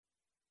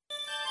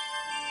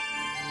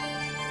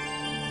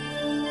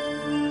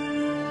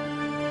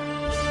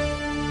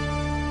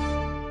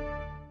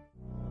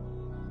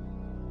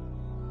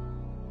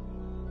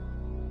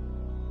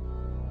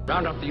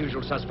Round up the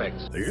usual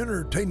suspects. The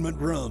Entertainment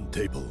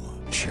Roundtable.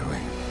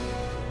 Chewie,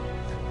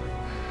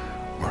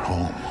 we're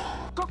home.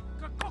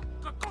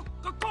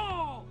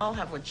 I'll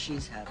have what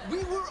she's having.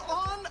 We were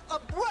on a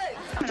break!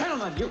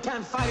 Gentlemen, you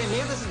can't fight in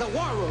here. This is the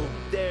war room.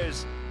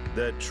 There's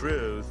the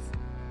truth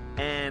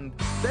and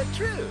the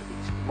truth.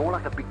 More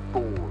like a big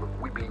ball of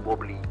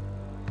wibbly-wobbly,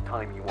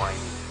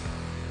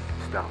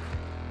 timey-wimey stuff.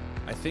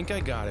 I think I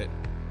got it,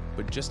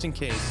 but just in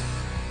case,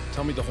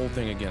 tell me the whole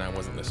thing again. I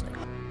wasn't listening.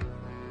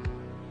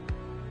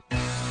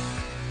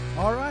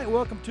 All right,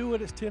 welcome to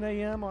it. It's 10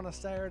 a.m. on a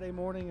Saturday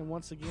morning, and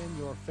once again,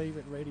 your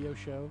favorite radio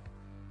show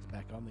is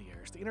back on the air.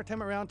 It's the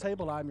Entertainment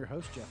Roundtable. I'm your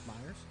host, Jeff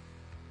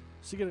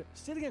Myers.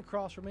 Sitting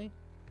across from me,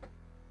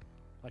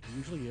 like he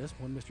usually is,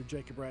 one Mr.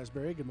 Jacob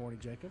Raspberry. Good morning,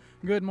 Jacob.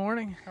 Good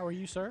morning. How are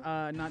you, sir?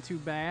 Not too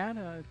bad.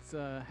 It's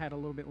had a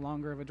little bit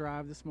longer of a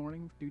drive this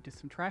morning due to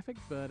some traffic,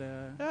 but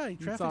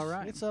it's all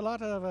right. It's a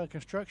lot of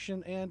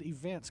construction and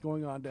events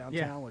going on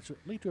downtown, which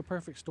lead to a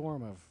perfect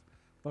storm of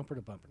bumper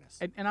to bumperness.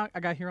 And I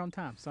got here on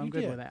time, so I'm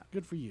good with that.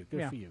 Good for you.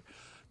 Good for you.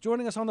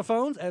 Joining us on the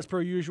phones, as per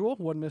usual,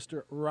 one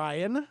Mr.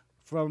 Ryan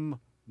from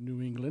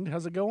New England.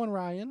 How's it going,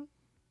 Ryan?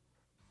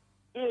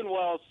 Doing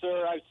well,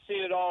 sir. I've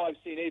seen it all. I've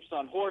seen apes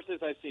on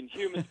horses. I've seen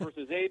humans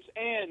versus apes.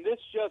 And this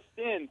just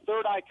in,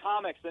 Third Eye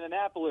Comics in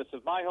Annapolis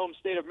of my home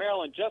state of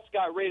Maryland just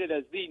got rated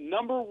as the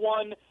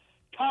 #1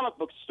 comic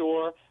book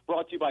store,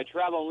 brought to you by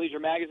Travel and Leisure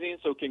Magazine.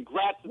 So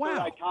congrats to Third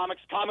Eye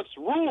Comics. Comics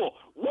rule.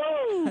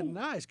 Whoa!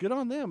 Nice. Good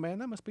on them, man.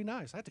 That must be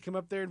nice. I have to come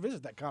up there and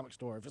visit that comic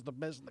store if it's the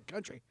best in the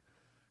country.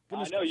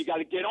 I know. You got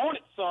to get on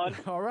it, son.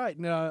 All right.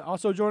 Now,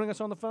 also joining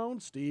us on the phone,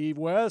 Steve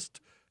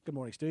West. Good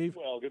morning, Steve.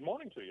 Well, good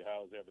morning to you.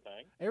 How's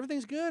everything?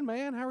 Everything's good,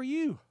 man. How are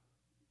you?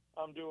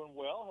 I'm doing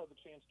well. Had the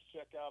chance to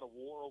check out A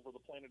War Over the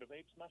Planet of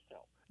Apes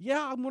myself.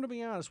 Yeah, I'm going to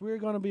be honest. We're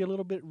going to be a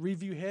little bit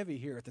review heavy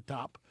here at the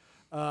top.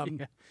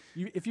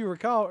 If you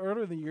recall,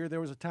 earlier in the year,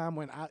 there was a time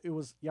when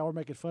y'all were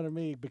making fun of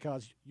me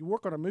because you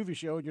work on a movie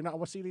show and you're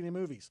not seeing any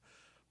movies.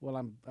 Well,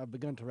 I've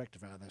begun to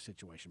rectify that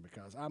situation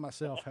because I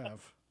myself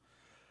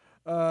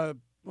have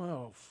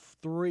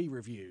 3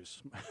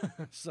 reviews.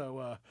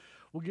 So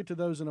we'll get to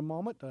those in a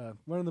moment.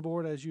 Running the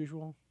board as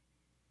usual,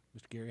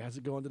 Mr. Gary. How's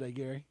it going today,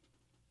 Gary?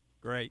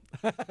 Great.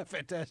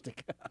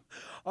 Fantastic.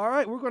 All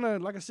right, we're going to,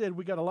 like I said,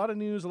 we got a lot of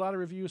news, a lot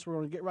of reviews, so we're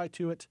going to get right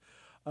to it.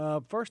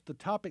 First, the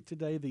topic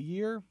today, the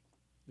year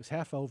is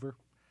half over.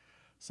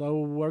 So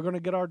we're going to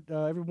get our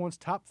everyone's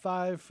top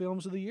 5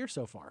 films of the year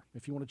so far.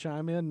 If you want to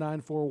chime in,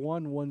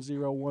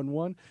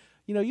 941-1011.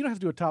 You don't have to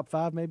do a top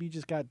 5. Maybe you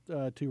just got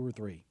 2 or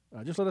 3.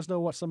 Just let us know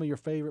what some of your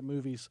favorite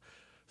movies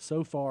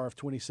so far of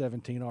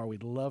 2017 are.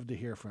 We'd love to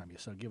hear from you,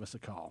 so give us a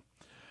call.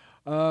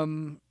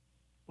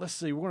 Let's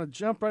see. We're going to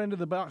jump right into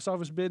the box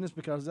office business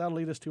because that'll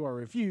lead us to our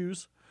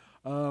reviews.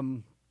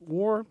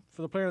 War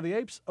for the Planet of the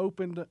Apes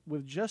opened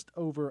with just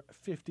over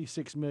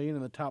 $56 million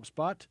in the top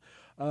spot.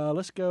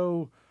 Let's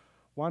go,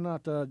 why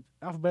not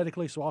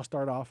alphabetically? So I'll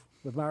start off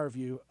with my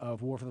review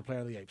of War for the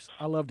Planet of the Apes.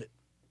 I loved it.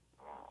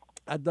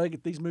 I dug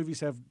it. These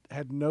movies have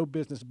had no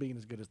business being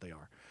as good as they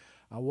are.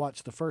 I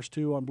watched the first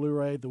 2 on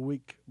Blu-ray the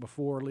week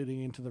before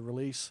leading into the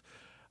release.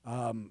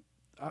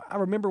 I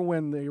remember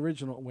when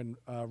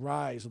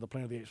Rise of the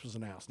Planet of the Apes was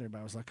announced, and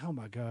everybody was like, "Oh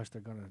my gosh,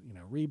 they're going to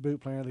reboot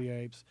Planet of the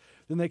Apes."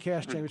 Then they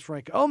cast James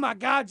Franco. Oh my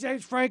God,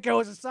 James Franco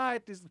is a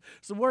scientist.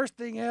 It's the worst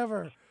thing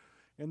ever.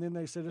 And then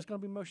they said it's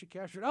going to be motion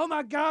captured. Oh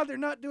my God, they're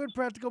not doing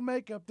practical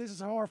makeup. This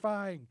is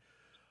horrifying.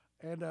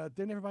 And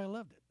then everybody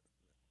loved it.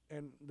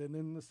 And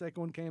then the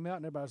second one came out,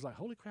 and everybody was like,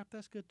 "Holy crap,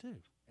 that's good too."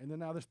 And then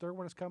now this third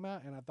one has come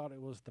out, and I thought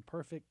it was the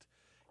perfect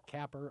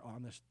capper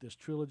on this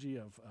trilogy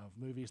of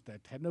movies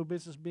that had no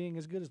business being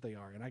as good as they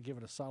are, and I give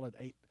it a solid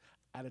 8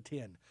 out of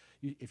 10.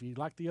 If you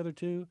like the other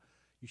 2,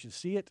 you should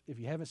see it. If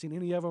you haven't seen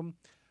any of them,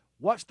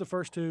 watch the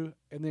first 2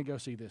 and then go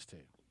see this 2.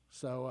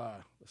 So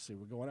let's see,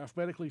 we're going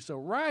alphabetically. So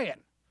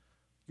Ryan,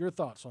 your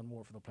thoughts on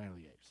War for the Planet of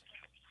the Apes?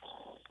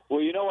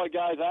 Well, you know what,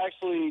 guys? I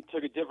actually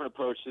took a different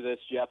approach to this,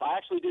 Jeff. I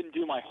actually didn't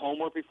do my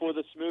homework before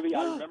this movie.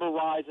 I remember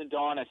Rise and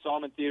Dawn. I saw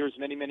them in theaters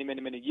many, many,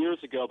 many, many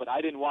years ago, but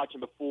I didn't watch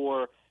them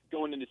before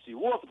going in to see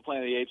War for the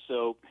Planet of the Apes,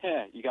 so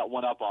you got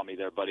one up on me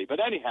there, buddy. But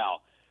anyhow,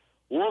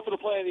 War for the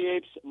Planet of the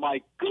Apes, my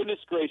goodness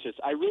gracious,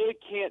 I really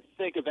can't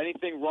think of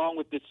anything wrong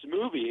with this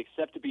movie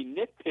except to be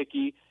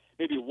nitpicky,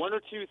 maybe 1 or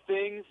 2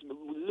 things,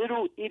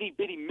 little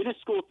itty-bitty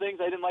minuscule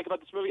things I didn't like about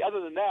this movie. Other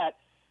than that,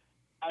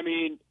 I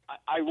mean,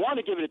 I want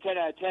to give it a 10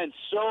 out of 10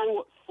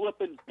 so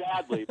flippin'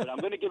 badly, but I'm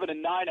going to give it a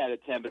 9 out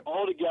of 10. But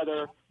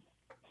altogether,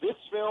 this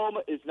film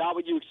is not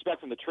what you expect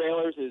from the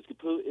trailers. It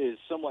is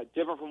somewhat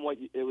different from what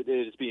it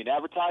is being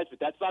advertised, but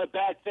that's not a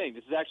bad thing.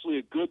 This is actually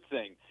a good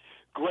thing.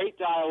 Great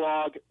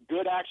dialogue,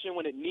 good action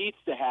when it needs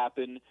to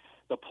happen.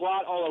 The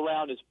plot all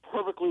around is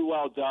perfectly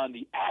well done.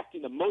 The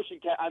acting, the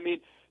motion I mean,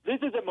 this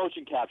isn't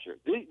motion capture.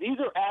 These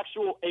are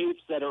actual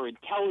apes that are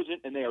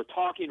intelligent, and they are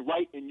talking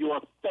right in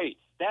your face.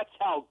 That's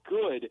how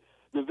good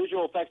the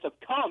visual effects have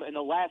come in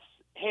the last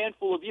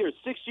handful of years.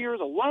 6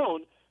 years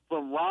alone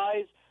from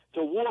Rise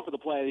to War for the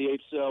Planet of the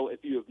Apes. So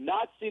if you have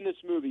not seen this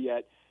movie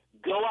yet,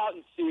 Go out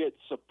and see it.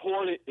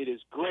 Support it. It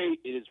is great.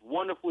 It is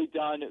wonderfully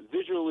done.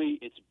 Visually,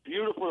 it's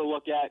beautiful to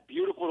look at,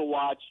 beautiful to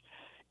watch.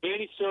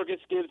 Andy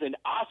Serkis gives an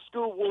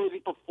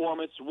Oscar-worthy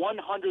performance,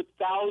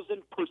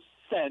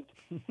 100,000%.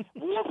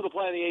 War for the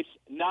Planet of the Apes,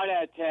 9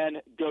 out of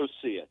 10. Go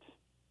see it.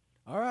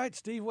 All right,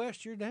 Steve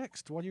West, you're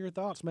next. What are your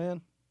thoughts,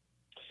 man?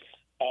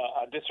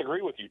 I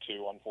disagree with you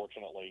two,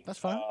 unfortunately. That's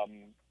fine.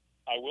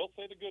 I will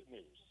say the good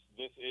news.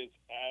 This is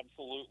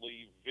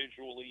absolutely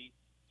visually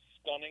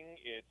stunning.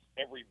 It's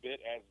every bit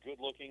as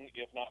good-looking,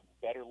 if not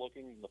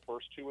better-looking, than the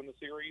first two in the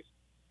series.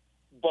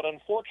 But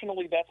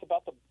unfortunately, that's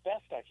about the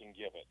best I can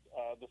give it.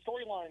 The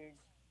storyline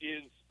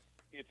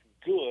it's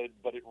good,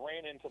 but it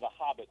ran into the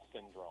Hobbit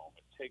syndrome.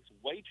 It takes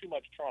way too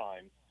much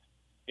time,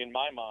 in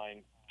my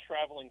mind,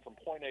 traveling from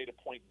point A to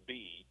point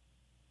B.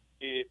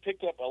 It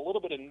picked up a little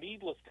bit of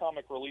needless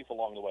comic relief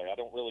along the way. I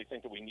don't really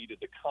think that we needed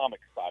the comic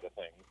side of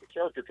things. The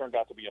character turned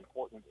out to be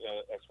important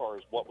as far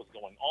as what was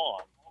going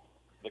on.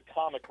 The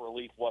comic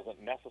relief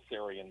wasn't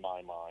necessary in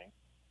my mind.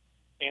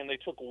 And they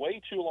took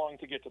way too long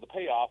to get to the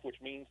payoff, which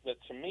means that,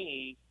 to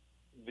me,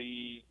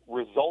 the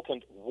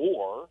resultant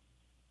war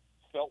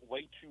felt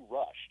way too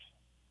rushed.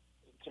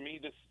 To me,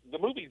 the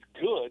movie's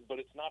good, but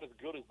it's not as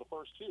good as the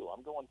first two.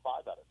 I'm going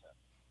 5 out of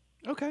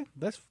 10. Okay,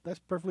 that's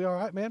perfectly all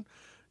right, man.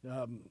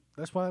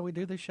 That's why we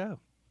do this show.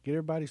 Get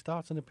everybody's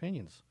thoughts and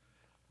opinions.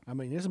 I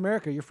mean, it's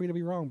America. You're free to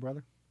be wrong,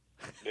 brother.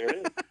 There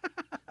it is.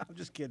 I'm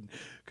just kidding.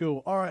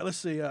 Cool. All right, let's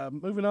see.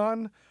 Moving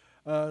on.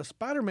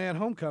 Spider-Man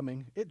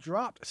Homecoming, it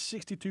dropped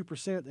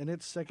 62% in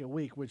its second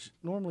week, which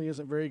normally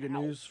isn't very good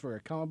news for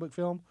a comic book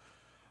film.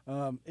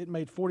 It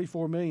made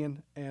 $44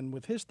 million, and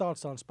with his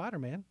thoughts on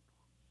Spider-Man,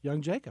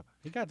 young Jacob,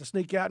 he got to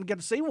sneak out and get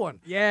to see one.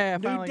 Yeah,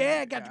 New finally,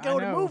 dad got to go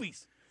to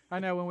movies. I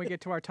know. When we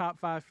get to our top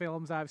 5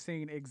 films, I've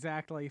seen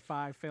exactly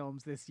 5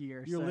 films this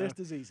year. Your list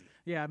is easy.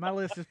 Yeah, my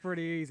list is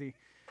pretty easy.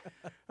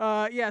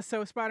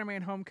 So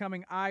Spider-Man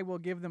Homecoming, I will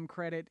give them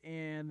credit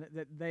in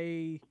that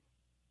they,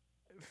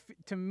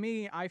 to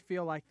me, I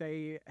feel like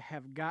they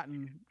have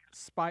gotten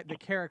the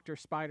character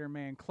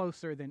Spider-Man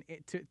closer than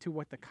to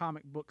what the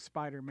comic book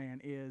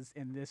Spider-Man is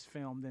in this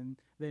film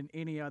than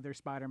any other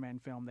Spider-Man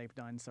film they've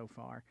done so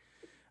far.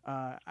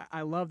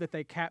 I love that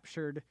they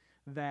captured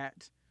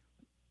that.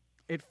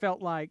 It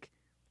felt like,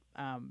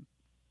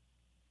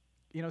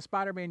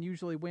 Spider-Man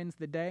usually wins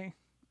the day,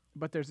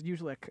 but there's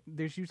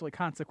usually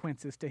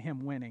consequences to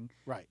him winning.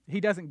 Right. He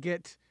doesn't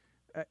get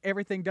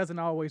everything doesn't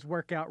always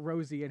work out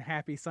rosy and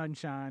happy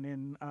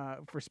sunshine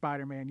for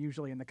Spider-Man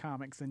usually in the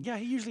comics. And yeah,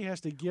 he usually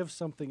has to give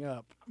something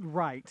up,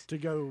 right, to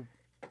go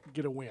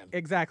get a win.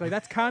 Exactly.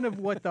 That's kind of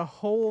what the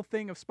whole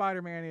thing of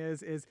Spider-Man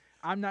is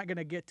I'm not going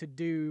to get to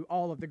do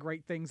all of the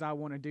great things I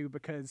want to do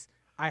because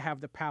I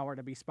have the power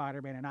to be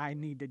Spider-Man and I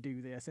need to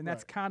do this. And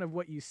that's kind of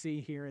what you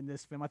see here in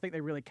this film. I think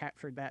they really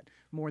captured that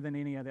more than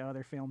any of the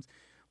other films.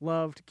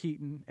 Loved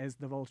Keaton as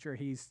the Vulture.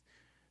 He's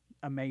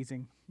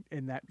amazing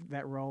in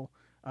that role.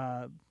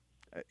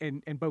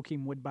 And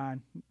Bokeem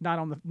Woodbine,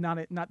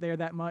 not there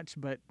that much,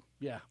 but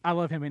yeah, I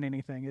love him in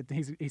anything.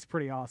 He's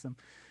pretty awesome.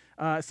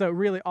 So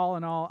really, all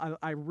in all,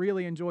 I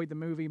really enjoyed the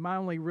movie. My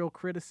only real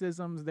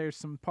criticisms, there's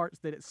some parts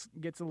that it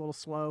gets a little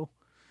slow,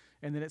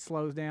 and then it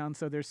slows down.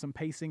 So there's some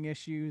pacing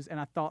issues, and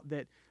I thought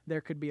that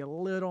there could be a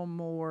little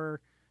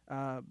more,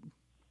 a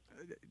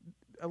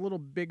little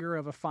bigger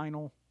of a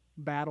final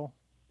battle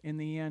in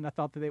the end. I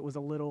thought that it was a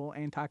little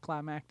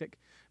anticlimactic,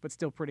 but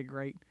still pretty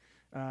great.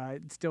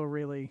 It's still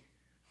really,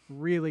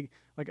 really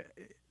like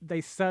they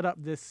set up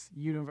this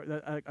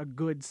universe, a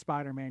good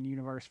Spider-Man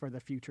universe for the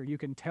future. You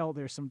can tell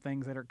there's some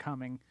things that are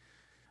coming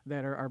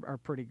that are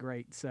pretty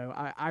great. So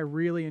I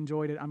really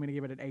enjoyed it. I'm going to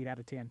give it an 8 out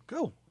of 10.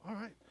 Cool. All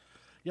right.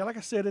 Yeah, like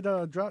I said, it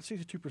dropped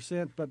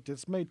 62%, but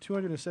it's made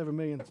 $207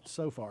 million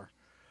so far.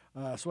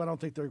 So I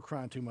don't think they're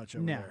crying too much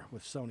over there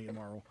with Sony and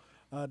Marvel.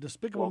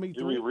 Despicable Me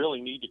 3. Do we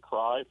really need to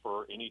cry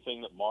for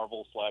anything that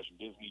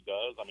Marvel/Disney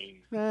does? I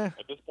mean,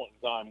 at this point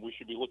in time, we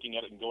should be looking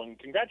at it and going,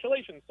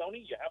 "Congratulations,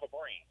 Sony, you have a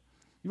brain."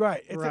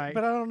 Right,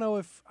 but I don't know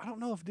if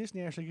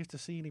Disney actually gets to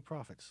see any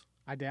profits.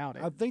 I doubt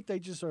it. I think they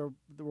just were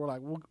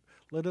like,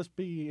 let us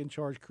be in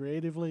charge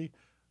creatively.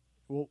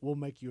 We'll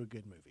make you a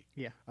good movie.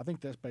 Yeah, I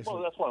think that's basically.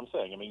 Well, that's what I'm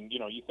saying. I mean,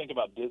 you think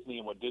about Disney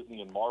and what Disney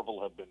and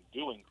Marvel have been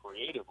doing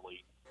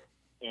creatively.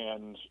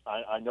 And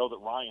I know that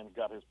Ryan's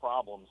got his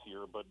problems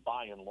here, but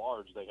by and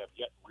large, they have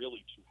yet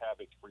really to have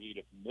a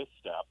creative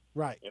misstep.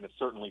 Right. And it's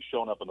certainly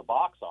shown up in the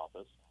box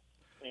office.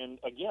 And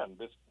again,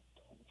 this,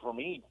 for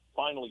me,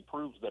 finally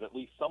proves that at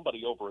least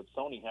somebody over at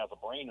Sony has a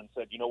brain and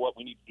said, you know what,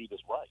 we need to do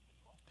this right.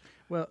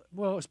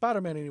 Well,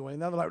 Spider-Man anyway.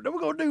 Now they're like, no, we're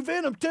going to do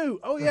Venom too.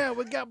 Oh, yeah,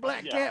 we got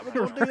Black Cat. We're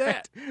going to do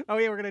that. Oh,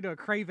 yeah, we're going to do a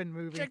Craven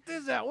movie. Check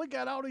this out. We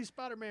got all these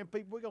Spider-Man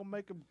people. We're going to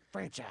make them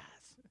franchise.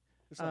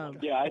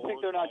 Yeah, I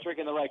think they're not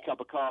drinking the right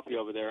cup of coffee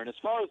over there. And as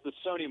far as the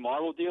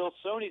Sony-Marvel deal,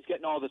 Sony's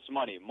getting all this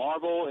money.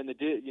 Marvel and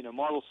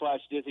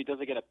Marvel/Disney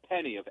doesn't get a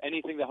penny of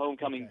anything the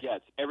Homecoming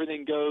gets.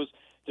 Everything goes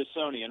to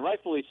Sony, and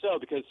rightfully so,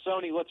 because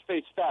Sony, let's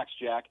face facts,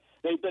 Jack,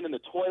 They've been in the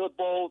toilet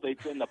bowl. They've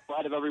been the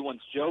butt of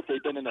everyone's joke.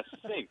 They've been in the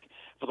sink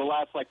for the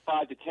last, 5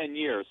 to 10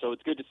 years. So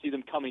it's good to see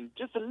them coming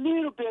just a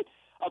little bit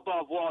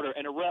above water,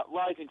 and a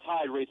rising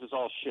tide raises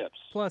all ships.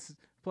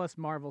 Plus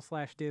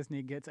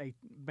Marvel/Disney gets a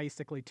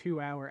basically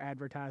 2-hour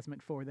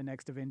advertisement for the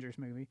next Avengers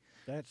movie.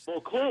 Well,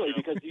 clearly,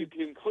 because you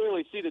can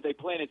clearly see that they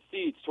planted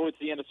seeds towards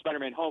the end of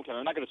Spider-Man Homecoming.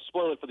 I'm not going to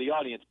spoil it for the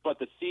audience, but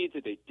the seeds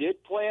that they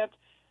did plant,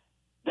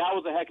 that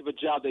was a heck of a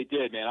job they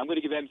did, man. I'm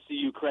going to give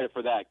MCU credit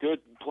for that. Good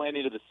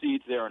planting of the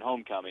seeds there in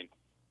Homecoming.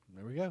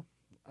 There we go.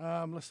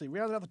 Let's see.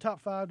 Rounding out the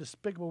top 5,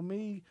 Despicable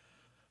Me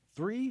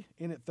 3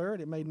 in at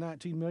third. It made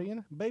 $19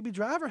 million. Baby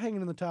Driver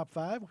hanging in the top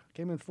 5,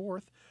 came in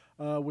fourth,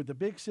 with The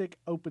Big Sick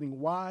opening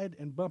wide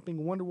and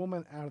bumping Wonder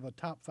Woman out of the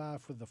top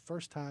 5 for the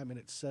first time in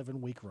its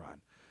 7-week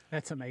run.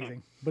 That's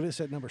amazing. But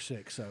it's at number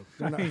 6, so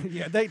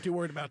they ain't too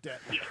worried about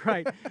that.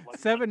 Right.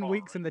 7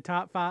 weeks in the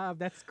top 5,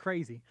 that's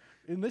crazy.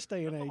 In this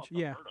day and age.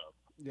 Yeah.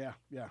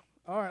 Yeah.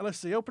 All right, let's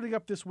see. Opening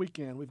up this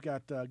weekend, we've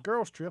got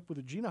Girls Trip with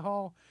Regina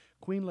Hall,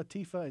 Queen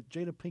Latifah,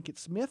 Jada Pinkett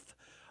Smith,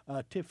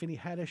 Tiffany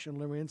Haddish, and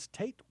Lorenz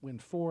Tate when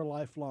 4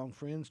 lifelong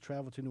friends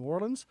travel to New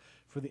Orleans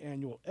for the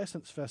annual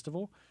Essence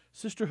Festival.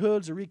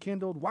 Sisterhoods are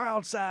rekindled,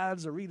 wild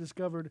sides are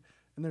rediscovered,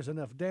 and there's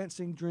enough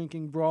dancing,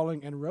 drinking,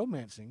 brawling, and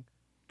romancing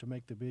to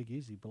make the Big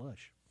Easy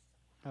blush.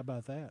 How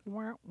about that?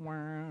 Wow.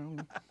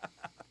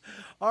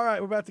 All right,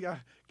 we're about to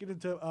get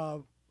into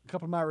a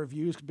couple of my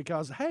reviews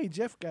because, hey,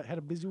 Jeff had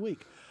a busy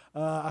week.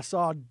 I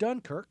saw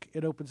Dunkirk.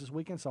 It opens this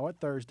weekend. Saw it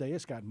Thursday.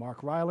 It's got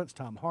Mark Rylance,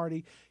 Tom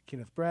Hardy,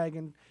 Kenneth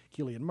Branagh,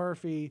 Cillian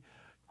Murphy.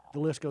 The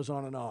list goes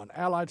on and on.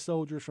 Allied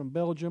soldiers from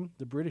Belgium,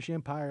 the British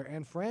Empire,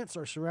 and France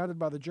are surrounded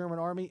by the German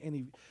army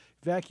and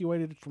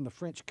evacuated from the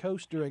French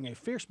coast during a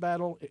fierce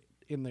battle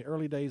in the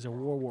early days of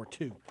World War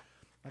II.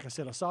 Like I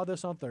said, I saw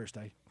this on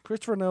Thursday.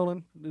 Christopher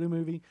Nolan, the new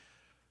movie.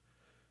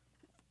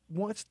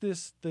 Once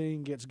this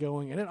thing gets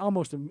going, and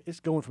it's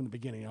going from the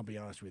beginning, I'll be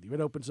honest with you. It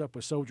opens up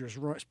with soldiers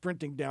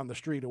sprinting down the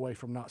street away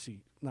from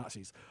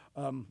Nazis.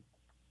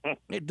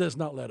 It does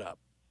not let up.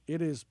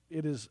 It is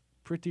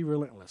pretty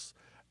relentless.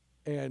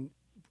 And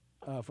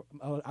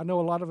I know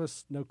a lot of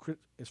us know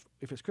if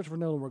it's Christopher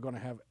Nolan, we're going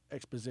to have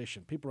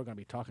exposition. People are going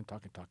to be talking.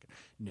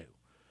 No.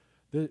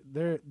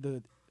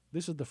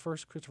 This is the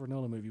first Christopher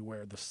Nolan movie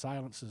where the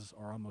silences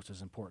are almost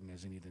as important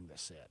as anything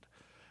that's said,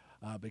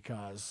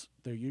 because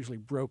they're usually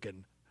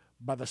broken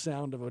by the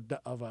sound of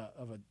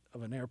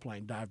an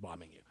airplane dive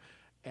bombing you.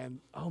 And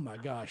oh my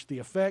gosh, the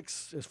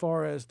effects as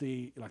far as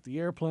the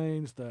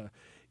airplanes,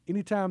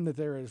 anytime that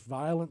there is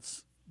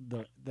violence,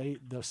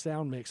 the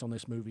sound mix on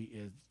this movie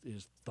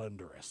is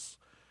thunderous.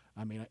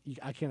 I mean,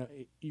 I can't.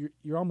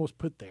 You're almost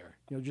put there,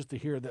 just to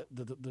hear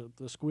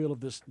the squeal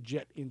of this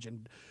jet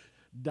engine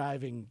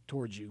diving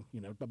towards you,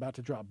 about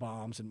to drop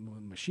bombs, and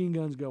when machine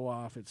guns go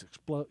off, it's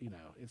explode.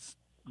 It's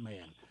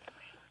man.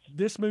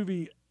 This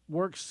movie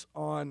works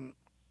on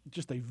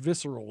just a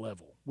visceral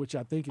level, which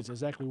I think is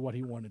exactly what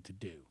he wanted to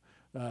do.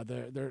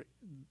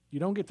 You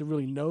don't get to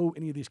really know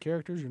any of these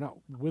characters. You're not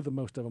with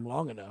most of them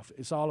long enough.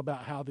 It's all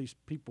about how these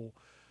people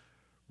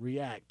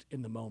react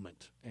in the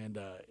moment, and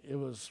it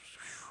was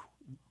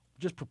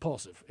just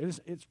propulsive.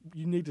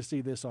 You need to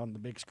see this on the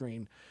big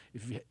screen.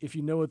 If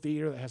you know a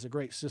theater that has a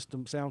great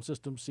sound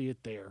system, see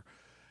it there.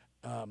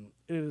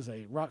 It is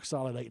a rock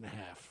solid 8.5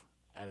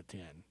 out of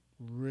 10.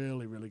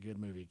 Really, really good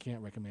movie.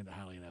 Can't recommend it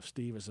highly enough.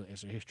 Steve, as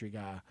a history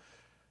guy,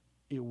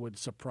 it would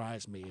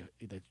surprise me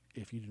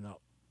if you do not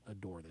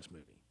adore this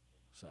movie.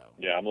 So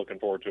yeah, I'm looking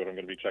forward to it. I'm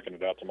going to be checking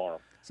it out tomorrow.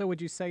 So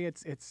would you say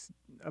it's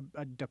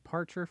a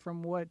departure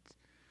from what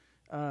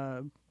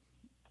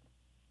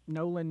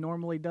Nolan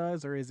normally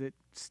does, or is it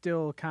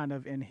still kind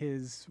of in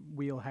his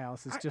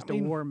wheelhouse? It's just a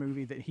war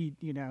movie that he,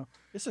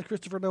 It's a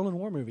Christopher Nolan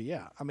war movie,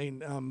 yeah. I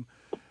mean,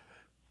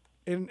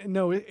 and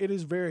no, it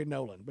is very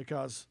Nolan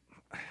because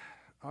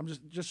I'm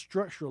just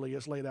structurally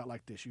it's laid out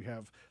like this. You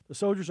have the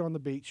soldiers on the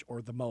beach,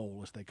 or the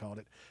mole, as they called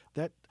it.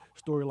 That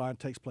storyline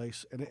takes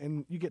place,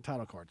 and you get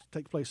title cards. It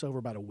takes place over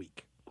about a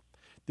week.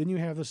 Then you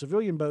have the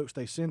civilian boats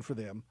they send for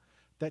them.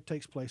 That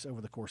takes place over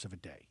the course of a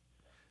day.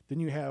 Then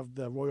you have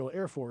the Royal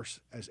Air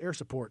Force as air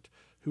support,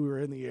 who are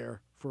in the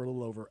air for a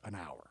little over an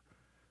hour.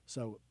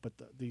 So, but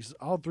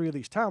all three of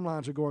these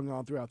timelines are going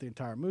on throughout the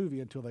entire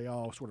movie until they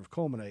all sort of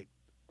culminate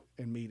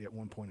and meet at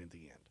one point at the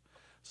end.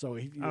 So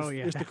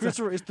it's the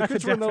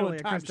Christopher Nolan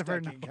time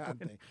stacking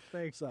kind of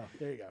thing. So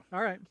there you go.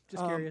 All right,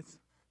 just curious.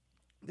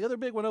 The other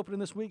big one opening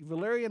this week,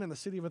 Valerian and the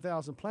City of a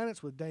Thousand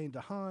Planets with Dane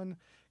DeHaan,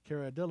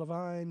 Cara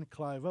Delevingne,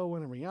 Clive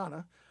Owen, and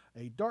Rihanna.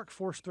 A dark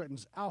force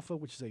threatens Alpha,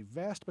 which is a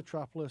vast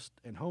metropolis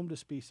and home to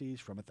species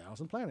from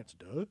 1,000 planets.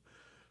 Duh.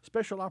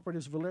 Special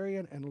operatives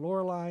Valerian and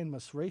Laureline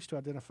must race to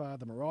identify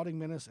the marauding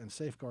menace and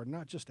safeguard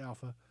not just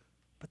Alpha,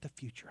 but the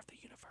future of the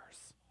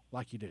universe.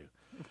 Like you do.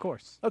 Of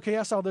course. Okay,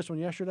 I saw this one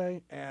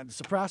yesterday, and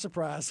surprise,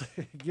 surprise,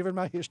 given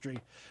my history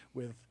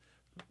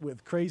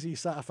with crazy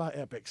sci-fi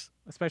epics.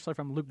 Especially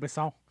from Luc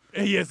Besson.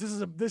 Yes,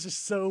 this is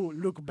so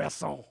Luc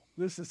Besson.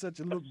 This is such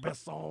a Luc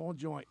Besson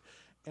joint.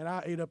 And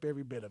I ate up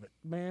every bit of it.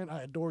 Man,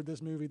 I adored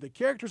this movie. The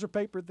characters are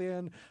paper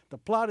thin. The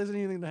plot isn't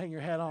anything to hang your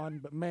hat on.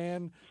 But,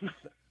 man,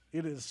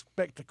 It is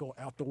spectacle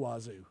out the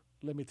wazoo.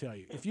 Let me tell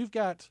you. If you've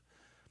got,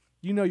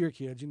 your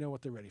kids, you know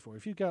what they're ready for.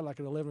 If you've got like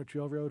an 11 or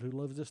 12-year-old who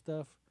loves this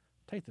stuff,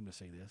 take them to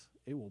see this.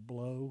 It will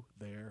blow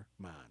their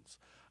minds.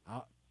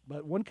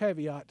 But one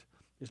caveat,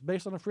 it's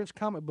based on a French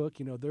comic book.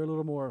 They're a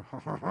little more,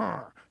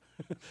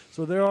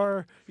 so there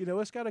are,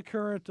 it's got a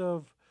current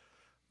of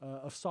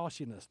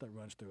sauciness that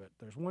runs through it.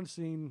 There's one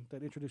scene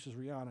that introduces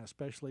Rihanna,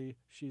 especially.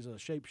 She's a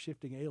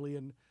shape-shifting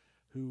alien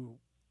who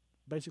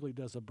basically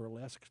does a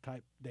burlesque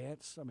type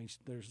dance. I mean,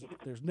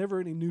 there's never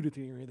any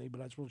nudity or anything,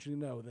 but I just want you to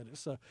know that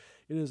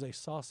it is a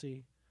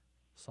saucy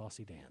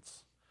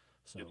dance.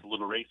 So it's a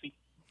little racy.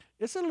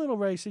 It's a little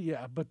racy,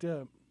 yeah, but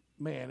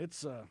man,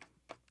 it's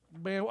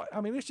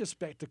I mean, it's just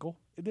spectacle.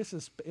 This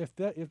is if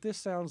this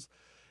sounds.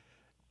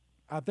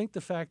 I think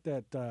the fact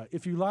that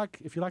if you like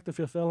the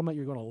Fifth Element,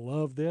 you're going to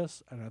love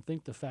this, and I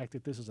think the fact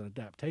that this is an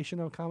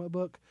adaptation of a comic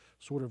book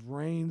sort of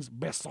reins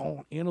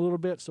Besson in a little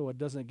bit, so it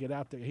doesn't get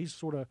out there. He's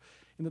sort of,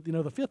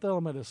 the Fifth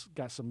Element has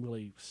got some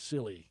really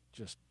silly,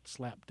 just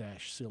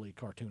slapdash, silly,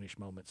 cartoonish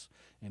moments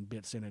and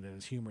bits in it, and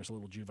it's humorous, a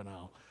little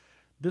juvenile.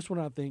 This one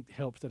I think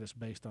helps that it's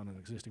based on an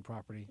existing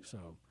property,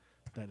 so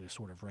that is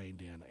sort of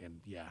reined in.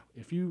 And yeah,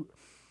 if you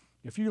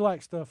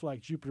like stuff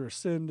like Jupiter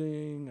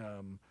Ascending,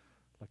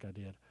 like I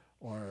did.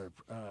 Or,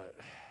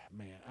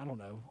 man, I don't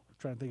know. I'm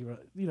trying to think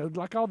about it.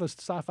 Like all the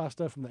sci-fi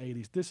stuff from the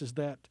 80s, this is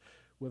that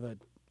with a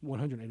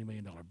 $180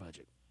 million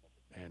budget.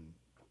 And,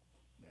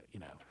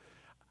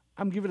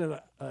 I'm giving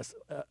it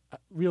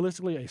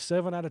realistically a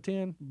 7 out of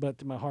 10,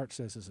 but my heart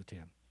says it's a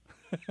 10.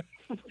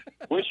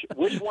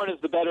 Which one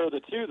is the better of the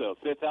two, though?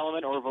 Fifth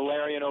Element or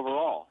Valerian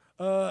overall?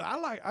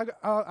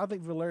 I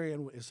think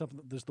Valerian is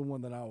the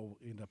one that I'll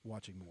end up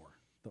watching more.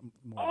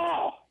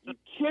 Oh, you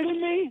kidding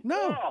me?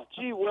 No. Oh,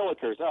 gee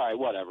willikers. All right,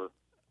 whatever.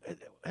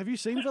 Have you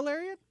seen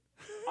Valerian?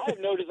 I have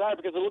no desire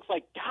because it looks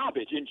like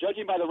garbage. And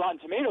judging by the Rotten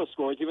Tomato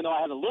scores, even though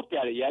I haven't looked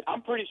at it yet,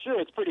 I'm pretty sure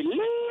it's pretty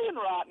lean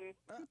rotten.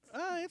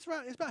 It's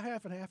right. It's about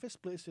half and half. It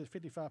splits to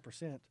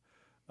 55%.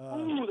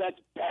 Ooh, that's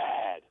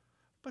bad.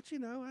 But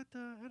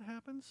it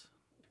happens.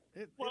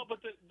 But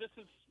this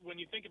is, when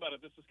you think about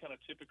it, this is kind of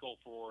typical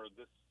for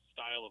this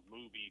style of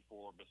movie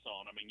for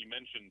Besson. I mean, you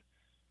mentioned.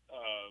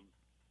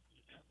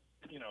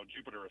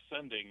 Jupiter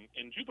Ascending,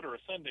 and Jupiter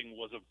Ascending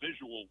was a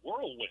visual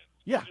whirlwind.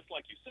 Yeah. Just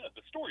like you said,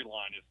 the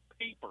storyline is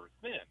paper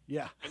thin.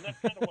 Yeah. And that's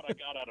kind of what I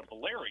got out of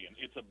Valerian.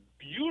 It's a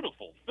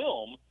beautiful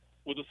film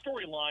with a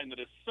storyline that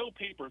is so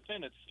paper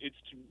thin, it's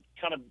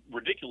kind of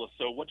ridiculous.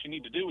 So what you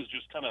need to do is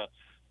just kind of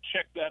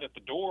check that at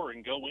the door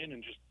and go in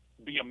and just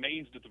be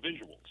amazed at the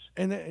visuals.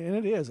 And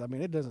it is. I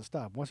mean, it doesn't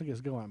stop. Once it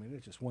gets going, I mean,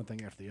 it's just one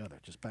thing after the other.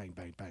 Just bang,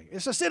 bang, bang.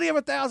 It's a city of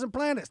 1,000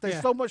 planets.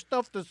 There's so much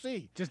stuff to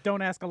see. Just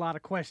don't ask a lot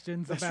of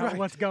questions about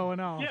what's going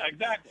on. Yeah,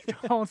 exactly.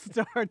 Don't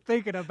start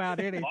thinking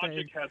about anything.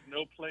 Logic has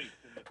no place in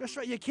this. That's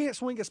right. You can't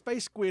swing a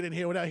space squid in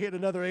here without hitting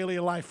another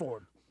alien life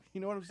form.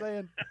 You know what I'm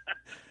saying?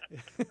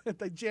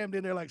 They jammed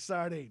in there like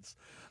sardines.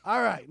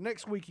 All right.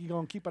 Next week, you're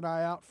going to keep an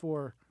eye out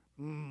for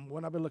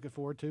one I've been looking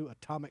forward to,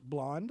 Atomic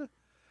Blonde,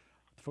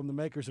 from the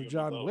makers of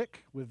John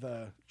Wick, with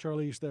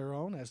Charlize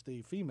Theron as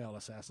the female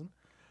assassin.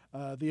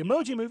 The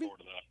Emoji Movie.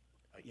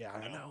 Yeah,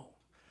 I know.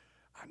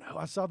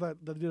 I saw that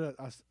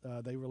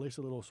they released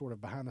a little sort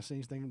of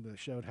behind-the-scenes thing that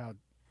showed how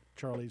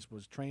Charlize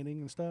was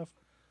training and stuff.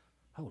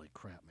 Holy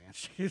crap, man.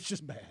 It's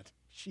just bad.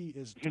 She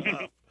is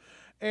tough.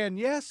 And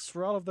yes,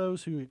 for all of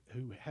those who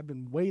have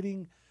been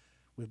waiting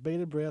with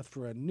bated breath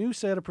for a new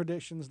set of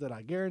predictions that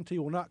I guarantee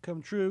will not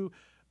come true,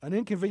 an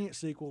Inconvenient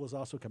sequel is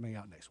also coming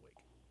out next week,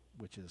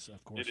 which is,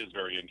 of course... It is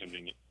very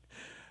inconvenient.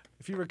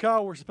 If you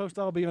recall, we're supposed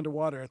to all be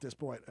underwater at this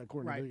point,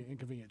 according to the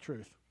Inconvenient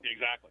Truth.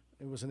 Exactly.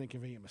 It was an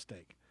inconvenient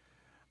mistake.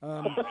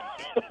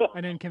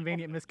 An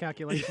inconvenient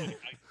miscalculation.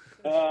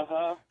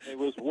 It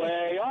was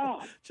way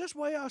off. Just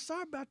way off.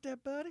 Sorry about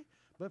that, buddy.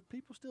 But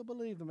people still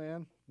believe the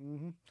man.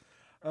 Mm-hmm.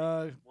 We're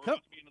about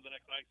to be into the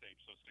next ice age,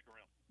 so stick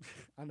around.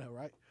 I know,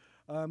 right?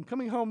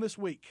 Coming home this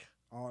week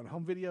on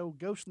home video,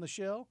 Ghost in the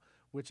Shell,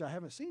 which I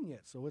haven't seen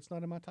yet, so it's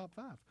not in my top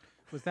 5.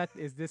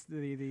 Is this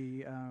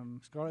the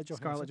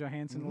Scarlett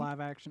Johansson live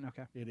action?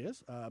 Okay. It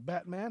is.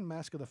 Batman,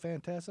 Mask of the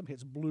Phantasm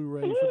hits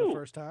Blu-ray for the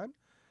first time.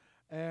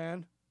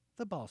 And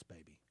The Boss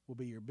Baby will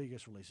be your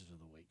biggest releases of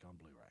the week on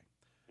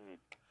Blu-ray.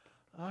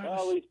 Well,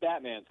 at least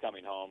Batman's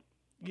coming home.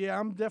 Yeah,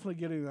 I'm definitely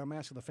getting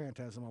Mask of the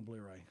Phantasm on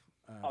Blu-ray.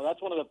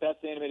 That's one of the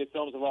best animated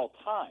films of all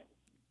time.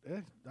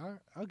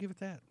 I'll give it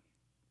that.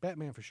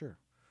 Batman for sure.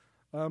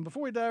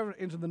 Before we dive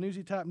into the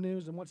newsy type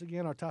news, and once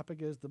again, our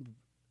topic is the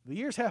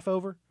year's half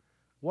over.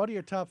 What are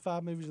your top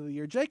 5 movies of the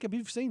year? Jacob,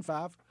 you've seen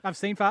 5. I've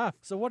seen 5.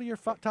 So what are your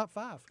top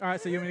 5? All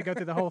right, so you want me to go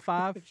through the whole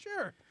 5?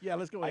 Sure. Yeah,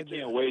 let's go ahead. I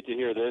can't wait to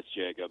hear this,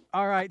 Jacob.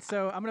 All right,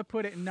 so I'm going to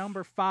put it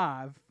number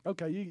 5.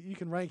 Okay, you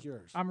can rank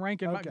yours. I'm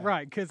ranking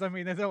right, because, I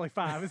mean, there's only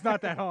 5. It's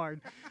not that hard.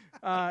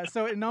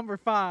 So at number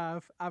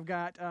 5, I've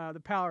got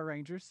the Power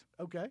Rangers.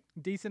 Okay.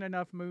 Decent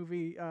enough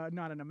movie.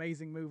 Not an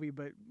amazing movie,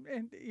 but,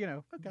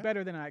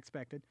 better than I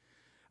expected.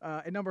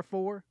 At number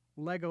 4,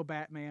 Lego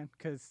Batman,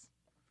 because...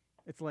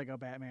 It's Lego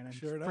Batman, and it's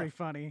pretty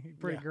funny,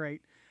 pretty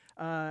great.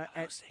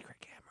 At secret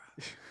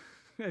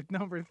camera. At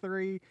number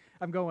 3,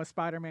 I'm going with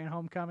Spider-Man: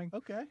 Homecoming.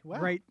 Okay,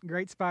 wow.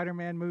 Great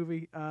Spider-Man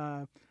movie.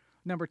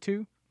 Number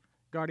 2,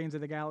 Guardians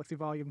of the Galaxy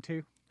Volume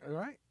 2. All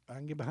right, I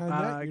can get behind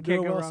that. You're Can't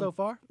doing go well wrong. so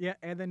far. Yeah,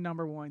 and then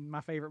number 1,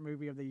 my favorite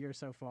movie of the year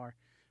so far.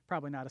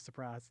 Probably not a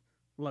surprise.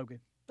 Logan.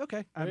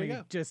 Okay, I there mean, you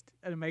go. just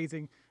an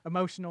amazing,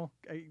 emotional.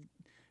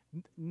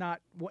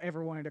 Not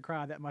ever wanted to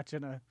cry that much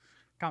in a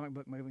comic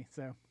book movie.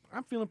 So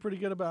I'm feeling pretty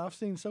good about. I've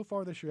seen so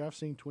far this year. I've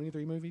seen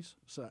 23 movies.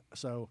 So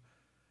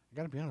I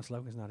got to be honest.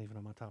 Logan's not even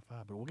on my top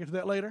 5, but we'll get to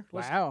that later.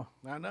 wow.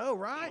 I know,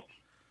 right?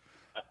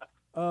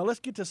 Let's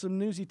get to some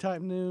newsy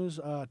type news.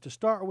 To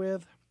start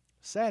with,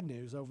 sad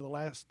news over the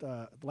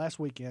last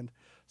weekend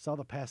saw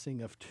the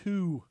passing of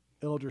 2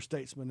 elder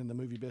statesmen in the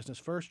movie business.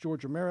 First,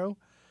 George Romero,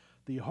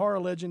 the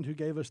horror legend who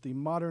gave us the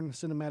modern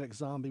cinematic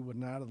zombie with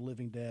Night of the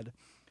Living Dead,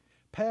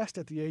 passed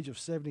at the age of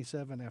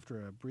 77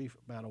 after a brief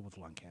battle with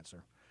lung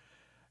cancer.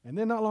 And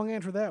then not long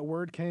after that,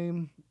 word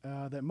came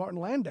that Martin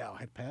Landau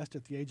had passed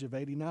at the age of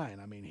 89.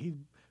 I mean, he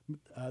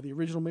the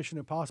original Mission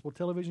Impossible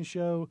television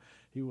show.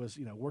 He was,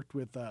 worked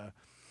with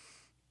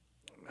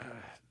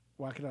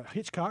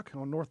Hitchcock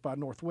on North by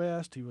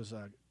Northwest. He was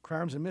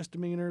Crimes and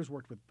Misdemeanors,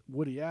 worked with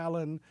Woody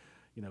Allen,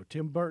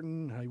 Tim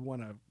Burton. He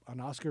won an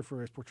Oscar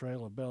for his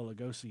portrayal of Bela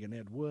Lugosi and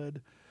Ed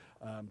Wood.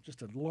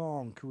 Just a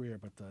long career,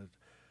 but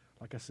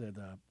like I said,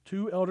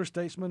 2 elder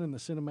statesmen in the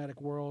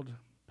cinematic world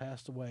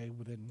passed away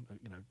within,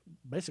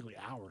 basically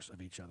hours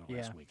of each other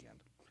last weekend.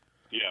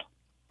 Yeah.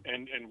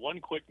 And one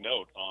quick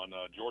note on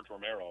George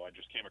Romero. I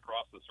just came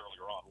across this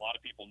earlier on. A lot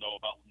of people know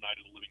about Night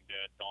of the Living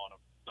Dead, Dawn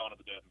of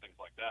the Dead, and things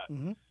like that.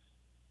 Mm-hmm.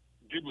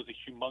 Dude was a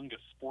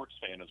humongous sports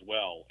fan as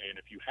well. And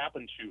if you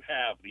happen to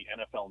have the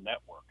NFL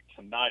Network,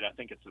 tonight, I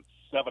think it's at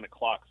 7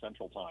 o'clock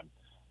Central Time,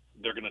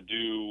 they're going to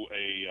do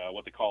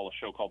what they call a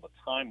show called The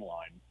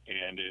Timeline.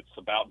 And it's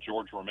about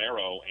George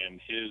Romero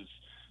and his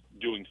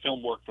doing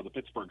film work for the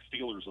Pittsburgh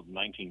Steelers of the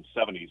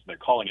 1970s. They're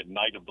calling it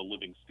Night of the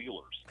Living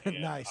Steelers.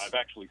 And Nice. I've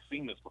actually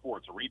seen this before.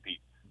 It's a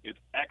repeat. It's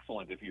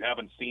excellent. If you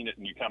haven't seen it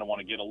and you kind of want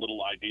to get a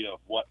little idea of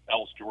what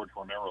else George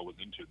Romero was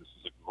into, this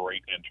is a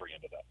great entry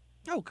into that.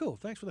 Oh, cool.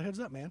 Thanks for the heads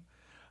up, man.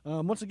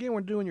 Once again,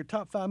 we're doing your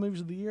top 5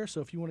 movies of the year,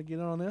 so if you want to get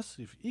in on this,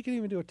 if you can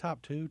even do a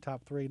top 2,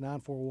 top 3,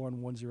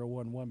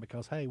 941-1011,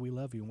 because, hey, we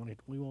love you and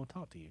we want to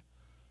talk to you.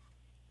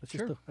 That's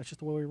just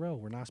the way we roll.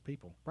 We're nice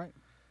people. Right.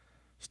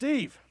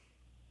 Steve.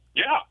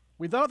 Yeah.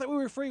 We thought that we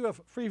were free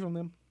from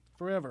them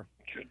forever.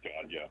 Good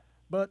God, yeah.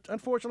 But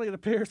unfortunately, it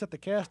appears that the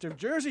cast of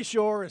Jersey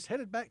Shore is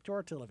headed back to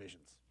our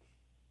televisions.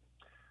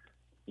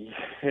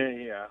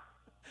 Yeah.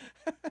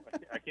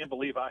 I can't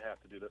believe I have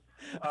to do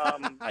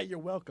this. You're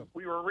welcome.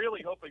 We were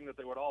really hoping that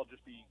they would all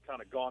just be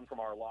kind of gone from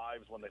our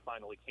lives when they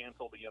finally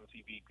canceled the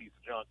MTV piece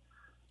of junk.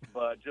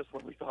 But just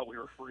when we thought we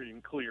were free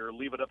and clear,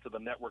 leave it up to the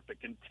network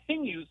that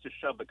continues to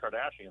shove the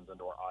Kardashians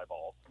into our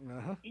eyeballs.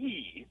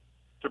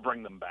 To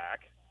bring them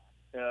back.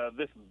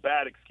 This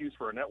bad excuse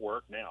for a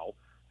network now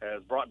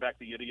has brought back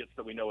the idiots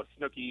that we know as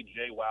Snooki,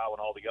 JWoww,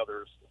 and all the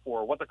others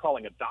for what they're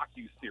calling a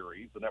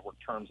docu-series. The network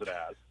terms it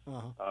as.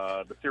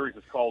 The series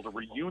is called A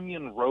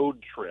Reunion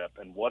Road Trip,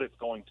 and what it's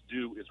going to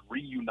do is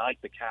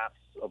reunite the casts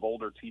of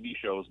older TV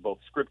shows, both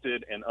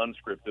scripted and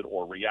unscripted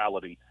or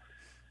reality.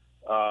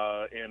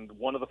 And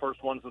one of the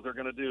first ones that they're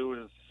going to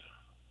do is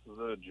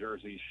the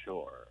Jersey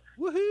Shore.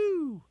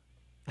 Woohoo!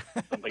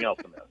 Something else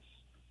in this.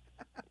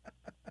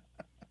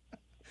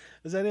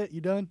 Is that it?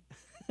 You done?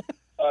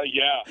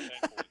 Yeah.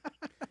 Thankfully.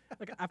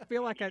 Like, I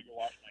feel like I need to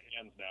wash my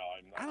hands now.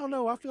 I don't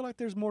know. I feel like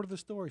there's more to the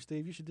story,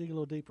 Steve. You should dig a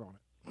little deeper on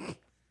it.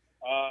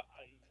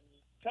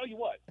 Tell you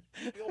what,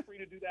 feel free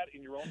to do that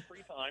in your own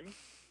free time.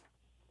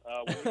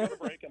 When we go to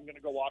break, I'm going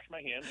to go wash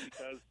my hands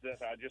because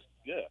I just,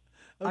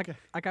 Okay.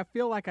 I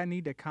feel like I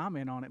need to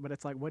comment on it, but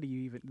it's like, what do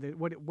you even?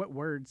 What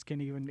words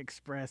can even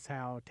express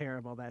how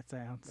terrible that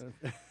sounds?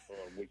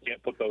 We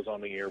can't put those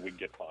on the air. We'd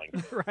get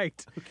fined.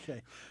 Right.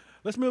 Okay.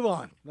 Let's move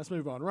on.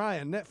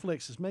 Ryan,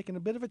 Netflix is making a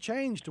bit of a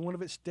change to one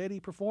of its steady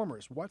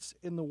performers. What's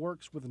in the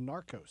works with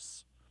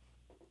Narcos?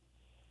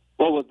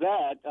 Well, with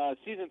that,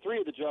 Season 3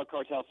 of the Drug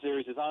Cartel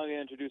series is only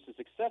to introduce a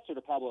successor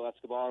to Pablo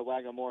Escobar,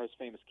 Wagner Moura's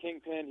famous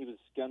Kingpin. He was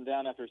gunned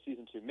down after a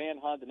Season 2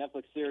 manhunt. The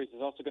Netflix series is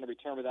also going to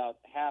return without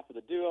half of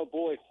the duo.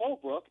 Boyd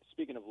Holbrook,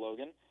 speaking of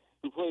Logan,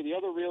 who played the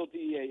other real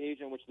DEA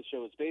agent in which the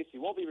show is based. He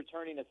won't be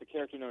returning as the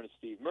character known as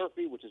Steve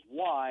Murphy, which is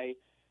why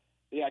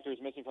the actor is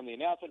missing from the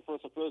announcement.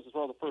 First of all, as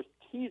well, the first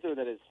teaser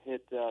that has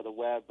hit the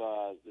web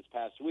this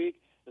past week.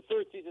 The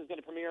third season is going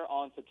to premiere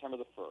on September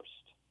the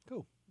 1st.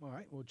 Cool. All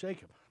right. Well,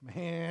 Jacob,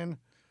 man.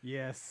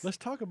 Yes. Let's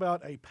talk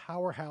about a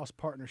powerhouse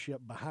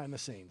partnership behind the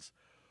scenes.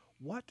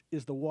 What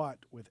is the what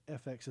with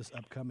FX's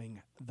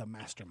upcoming The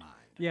Mastermind?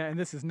 Yeah, and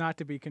this is not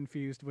to be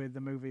confused with the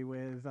movie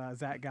with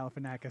Zach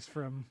Galifianakis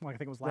from, I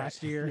think it was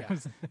last year. Yeah. It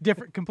was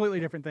different, completely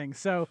different things.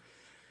 So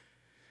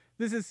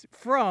this is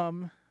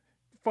from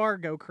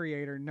Fargo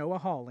creator Noah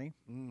Hawley,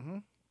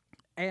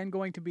 and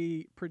going to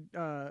be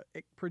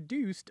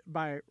produced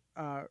by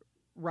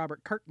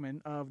Robert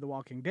Kirkman of The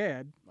Walking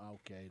Dead.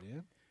 Okay,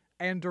 then.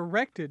 And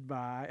directed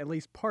by, at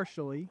least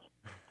partially,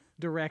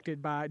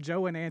 directed by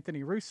Joe and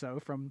Anthony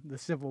Russo from the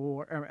Civil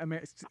War,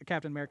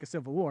 Captain America: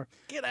 Civil War.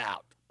 Get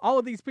out! All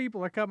of these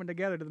people are coming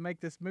together to make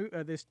this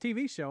this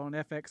TV show on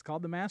FX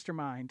called The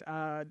Mastermind.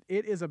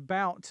 It is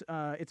about,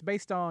 it's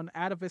based on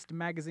Atavist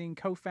Magazine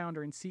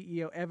co-founder and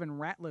CEO Evan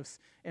Ratliff's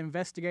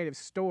investigative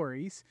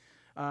stories.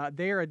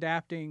 They're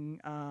adapting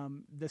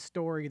the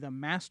story The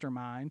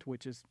Mastermind,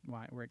 which is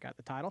where it got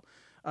the title.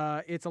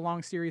 It's a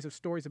long series of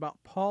stories about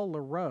Paul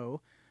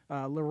LaRoe.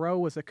 LaRoe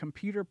was a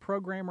computer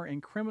programmer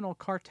and criminal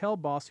cartel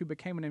boss who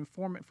became an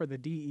informant for the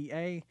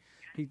DEA.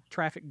 He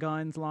trafficked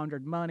guns,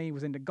 laundered money,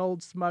 was into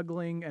gold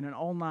smuggling and an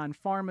online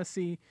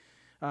pharmacy.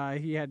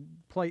 He had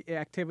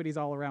activities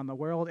all around the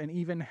world and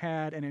even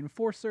had an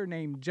enforcer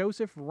named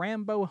Joseph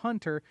Rambo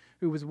Hunter,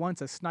 who was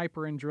once a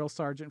sniper and drill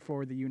sergeant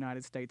for the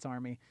United States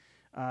Army.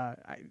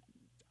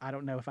 I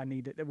don't know if I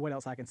need it. What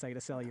else I can say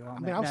to sell you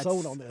on that? I'm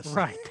sold on this.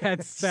 Right.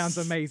 That sounds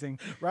amazing.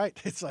 Right.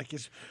 It's like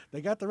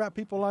they got the right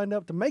people lined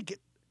up to make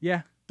it.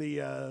 Yeah.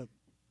 The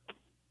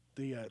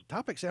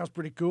topic sounds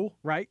pretty cool.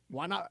 Right.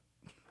 Why not?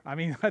 I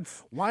mean,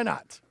 why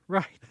not?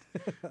 Right.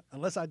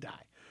 Unless I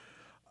die.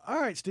 All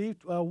right, Steve.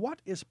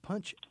 What is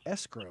Punch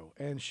Escrow?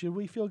 And should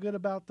we feel good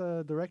about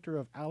the director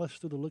of Alice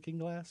Through the Looking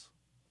Glass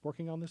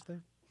working on this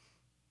thing?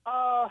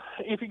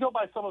 If you go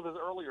by some of his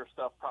earlier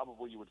stuff,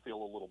 probably you would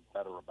feel a little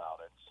better about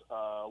it.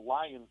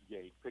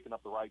 Lionsgate, picking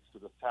up the rights to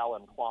the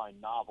Talon Klein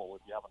novel.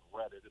 If you haven't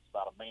read it, it's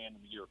about a man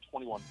in the year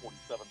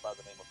 2147 by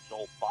the name of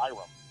Joel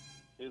Byram.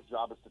 His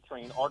job is to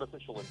train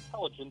artificial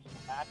intelligence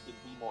to act and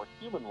be more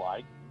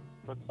human-like,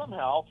 but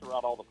somehow,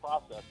 throughout all the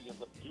process, he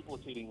ends up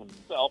duplicating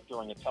himself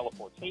during a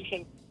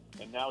teleportation,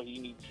 and now he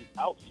needs to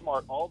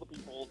outsmart all the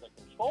people that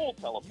control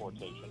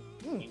teleportation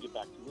and get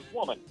back to his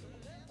woman.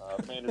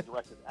 The man who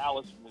directed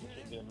Alice, Ms.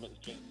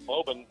 James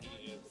Bobin,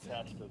 he is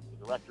attached to the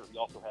director. He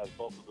also has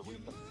both of the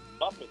recent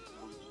Muppet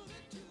movies.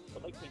 So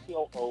it makes me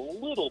feel a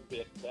little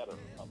bit better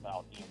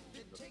about him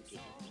in this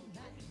particular season.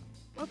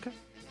 Okay.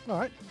 All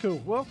right.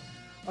 Cool. Well,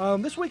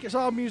 this week it's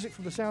all music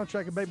from the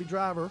soundtrack of Baby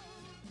Driver.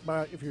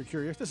 If you're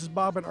curious, this is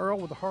Bob and Earl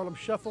with the Harlem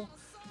Shuffle.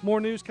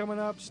 More news coming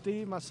up.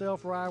 Steve,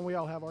 myself, Ryan, we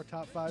all have our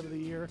top 5 of the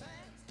year.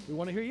 We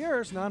want to hear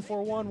yours.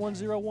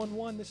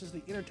 941-1011. This is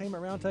the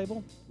Entertainment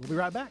Roundtable. We'll be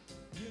right back.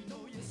 You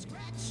know you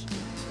scratch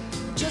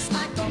just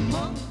like a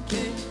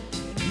monkey.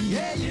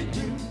 Yeah, you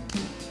do.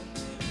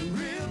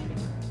 Real,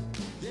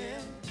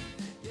 yeah.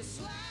 You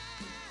slide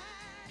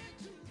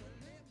into the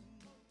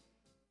limbo.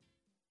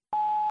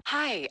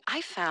 Hi,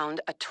 I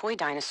found a toy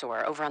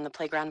dinosaur over on the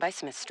playground by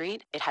Smith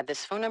Street. It had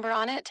this phone number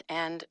on it,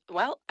 and,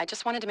 well, I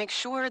just wanted to make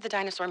sure the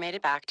dinosaur made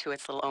it back to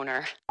its little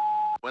owner.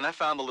 When I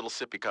found the little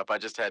sippy cup, I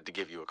just had to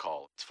give you a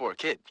call. It's for a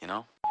kid, you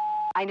know?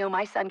 I know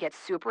my son gets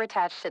super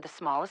attached to the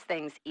smallest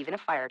things, even a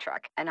fire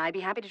truck, and I'd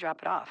be happy to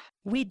drop it off.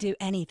 We'd do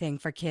anything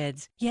for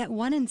kids, yet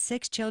 1 in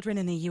 6 children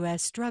in the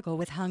U.S. struggle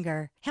with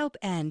hunger. Help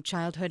end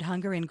childhood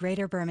hunger in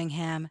Greater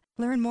Birmingham.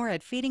 Learn more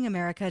at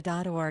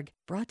feedingamerica.org.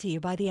 Brought to you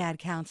by the Ad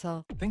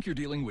Council. Think you're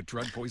dealing with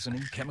drug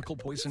poisoning, chemical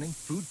poisoning,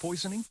 food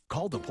poisoning?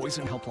 Call the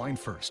Poison Helpline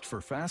first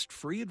for fast,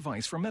 free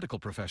advice from medical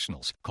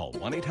professionals. Call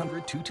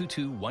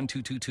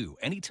 1-800-222-1222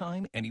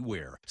 anytime,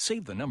 anywhere.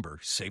 Save the number,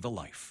 save a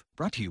life.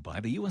 Brought to you by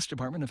the U.S.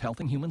 Department of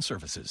Health and Human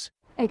Services.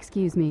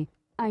 Excuse me.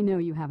 I know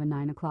you have a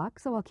 9 o'clock,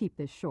 so I'll keep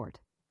this short.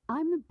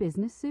 I'm the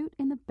business suit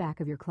in the back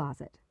of your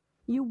closet.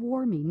 You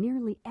wore me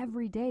nearly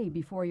every day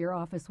before your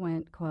office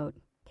went, quote,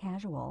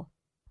 casual.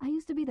 I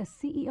used to be the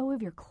CEO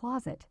of your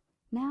closet.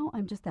 Now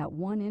I'm just that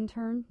one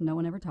intern no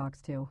one ever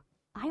talks to.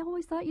 I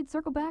always thought you'd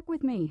circle back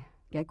with me.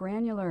 Get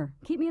granular.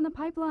 Keep me in the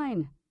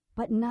pipeline.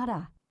 But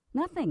nada.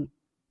 Nothing.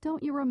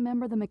 Don't you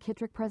remember the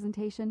McKittrick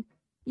presentation?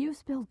 You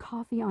spilled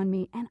coffee on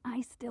me, and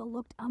I still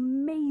looked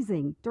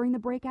amazing during the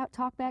breakout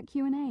talkback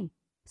Q&A.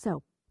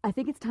 So, I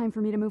think it's time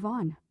for me to move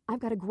on. I've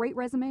got a great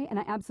resume, and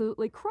I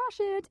absolutely crush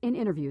it in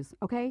interviews,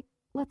 okay?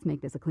 Let's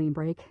make this a clean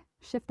break.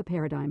 Shift the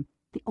paradigm.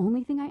 The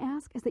only thing I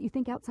ask is that you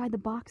think outside the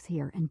box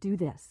here and do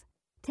this.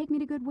 Take me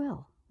to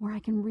Goodwill, where I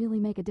can really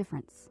make a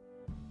difference.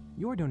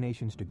 Your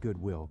donations to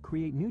Goodwill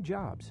create new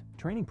jobs,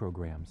 training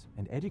programs,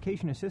 and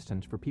education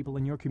assistance for people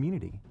in your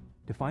community.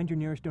 To find your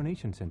nearest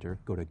donation center,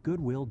 go to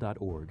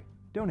goodwill.org.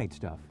 Donate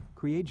stuff.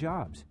 Create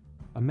jobs.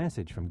 A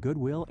message from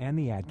Goodwill and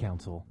the Ad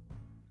Council.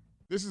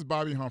 This is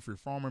Bobby Humphrey,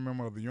 former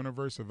member of the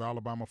University of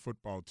Alabama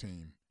football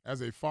team. As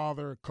a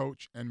father,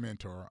 coach, and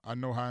mentor, I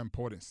know how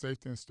important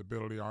safety and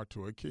stability are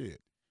to a kid.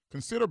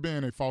 Consider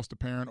being a foster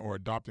parent or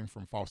adopting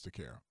from foster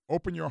care.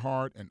 Open your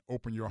heart and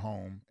open your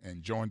home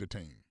and join the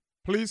team.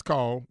 Please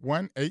call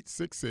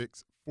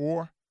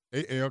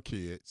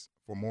 1-866-4AL-KIDS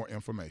for more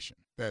information.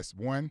 That's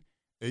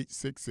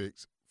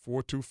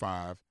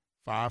 1-866-425-5437.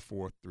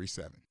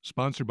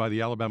 Sponsored by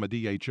the Alabama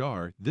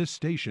DHR, this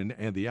station,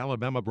 and the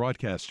Alabama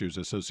Broadcasters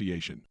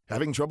Association.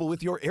 Having trouble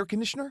with your air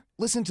conditioner?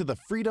 Listen to the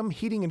Freedom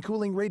Heating and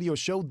Cooling radio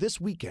show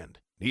this weekend.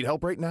 Need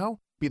help right now?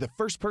 Be the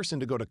first person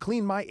to go to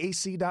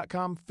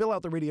cleanmyac.com, fill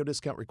out the radio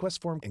discount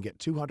request form, and get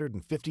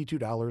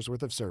 $252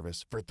 worth of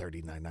service for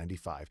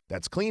 $39.95.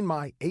 That's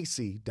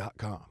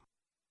cleanmyac.com.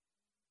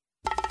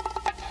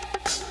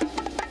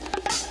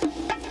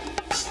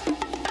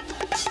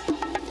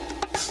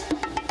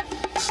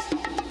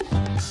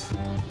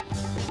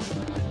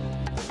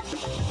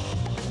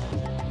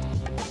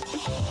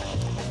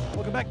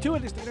 Welcome back to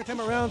it. It's the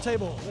Entertainment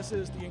Roundtable. This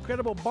is the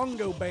Incredible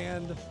Bongo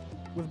Band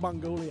with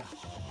Mongolia.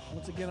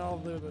 Once again, all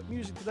the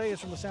music today is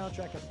from the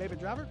soundtrack of Baby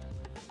Driver.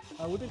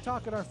 We've been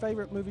talking our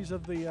favorite movies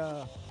of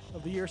the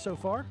year so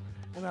far,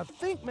 and I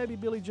think maybe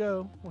Billy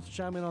Joe wants to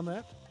chime in on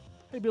that.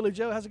 Hey, Billy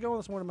Joe, how's it going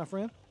this morning, my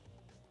friend?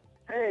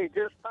 Hey,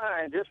 just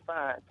fine, just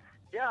fine.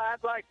 Yeah,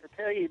 I'd like to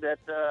tell you that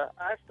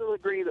I still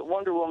agree that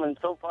Wonder Woman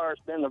so far has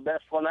been the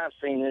best one I've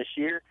seen this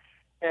year.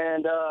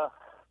 And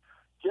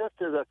just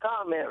as a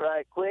comment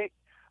right quick,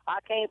 I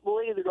can't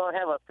believe they're going to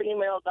have a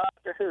female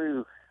Doctor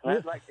Who. And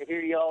I'd like to hear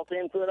y'all's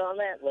input on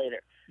that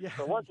later. Yeah.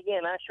 But once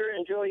again, I sure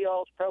enjoy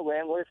y'all's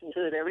program. Listen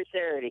to it every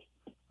Saturday.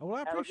 Well,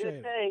 I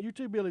appreciate it. You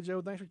too, Billy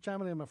Joe. Thanks for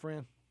chiming in, my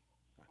friend.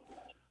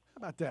 How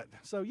about that?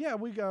 So, yeah,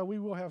 we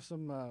will have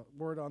some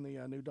word on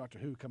the new Doctor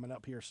Who coming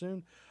up here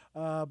soon.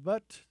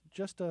 But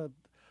just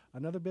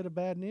another bit of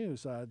bad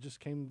news just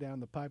came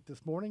down the pipe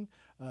this morning.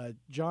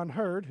 John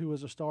Hurd, who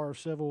was a star of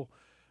several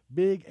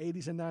big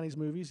 80s and 90s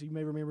movies. You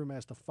may remember him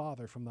as the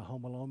father from the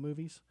Home Alone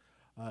movies.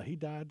 He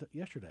died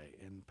yesterday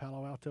in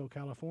Palo Alto,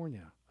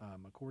 California.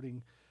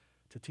 According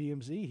to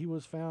TMZ, he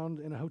was found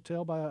in a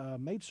hotel by a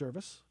maid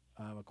service.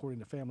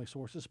 According to family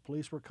sources,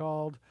 police were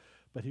called,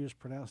 but he was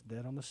pronounced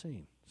dead on the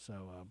scene.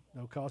 So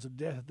no cause of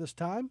death at this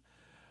time.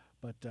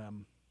 But,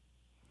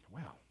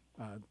 wow.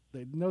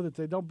 They know that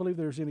they don't believe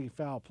there's any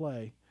foul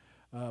play.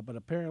 But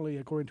apparently,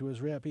 according to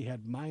his rep, he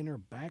had minor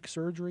back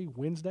surgery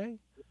Wednesday.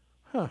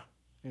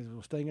 He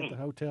was staying at the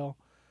hotel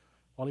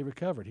while he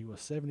recovered. He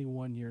was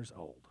 71 years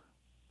old.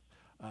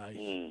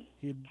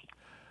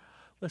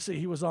 Let's see,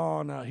 he was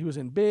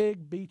in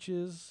Big,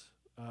 Beaches,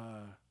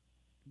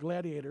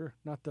 Gladiator,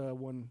 not the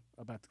one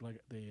about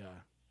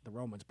the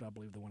Romans, but I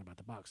believe the one about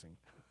the boxing.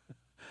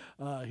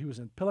 He was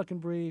in Pelican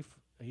Brief.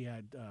 He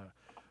had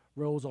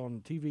roles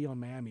on TV on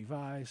Miami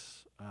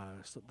Vice,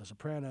 The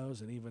Sopranos,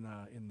 and even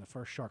in the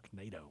first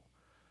Sharknado.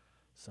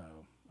 So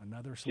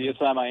another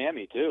CSI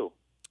Miami too.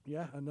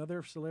 Yeah,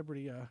 another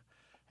celebrity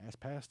has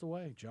passed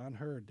away. John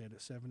Hurd, dead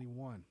at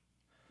 71.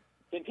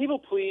 Can people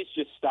please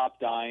just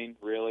stop dying,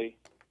 really?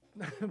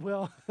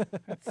 Well, I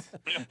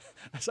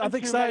think too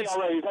many science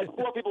already. We've had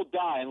 4 people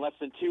die in less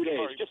than 2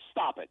 days. Just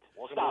stop it.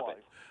 Stop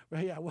it.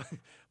 Well, yeah,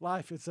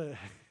 life it's a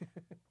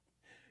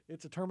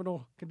it's a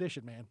terminal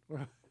condition, man.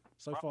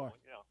 So far.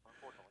 Yeah,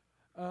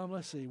 unfortunately.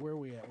 Let's see where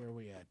we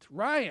at.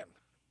 Ryan,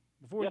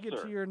 before we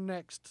get to your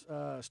next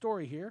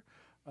story here,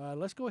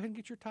 let's go ahead and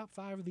get your top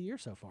 5 of the year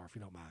so far, if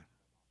you don't mind.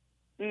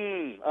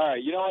 All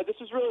right. You know what? This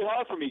is really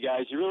hard for me,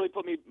 guys. You really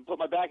put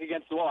my back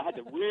against the wall. I had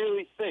to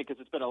really think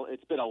because it's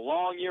been a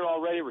long year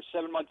already. We're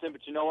 7 months in,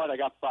 but you know what? I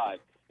got 5.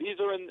 These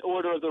are in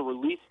order of the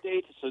release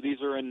date, so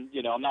these are in.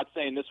 I'm not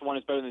saying this one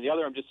is better than the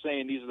other. I'm just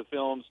saying these are the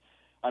films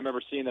I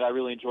remember seeing that I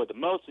really enjoyed the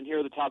most, and here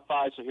are the top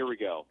 5. So here we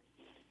go.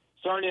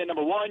 Starting in at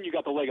number 1, you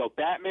got the Lego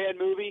Batman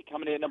movie.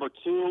 Coming in at number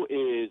 2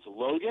 is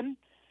Logan.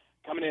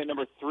 Coming in at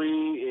number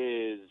 3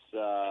 is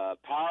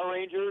Power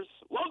Rangers.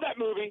 Love that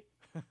movie.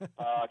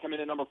 Coming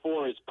in at number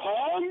 4 is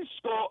Kong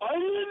Skull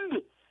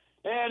Island.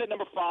 And at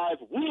number 5,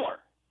 War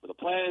for the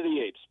Planet of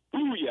the Apes.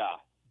 Booyah.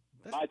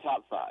 My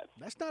top 5.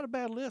 That's not a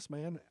bad list,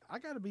 man. I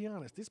got to be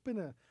honest. It's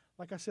been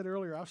like I said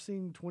earlier, I've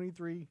seen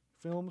 23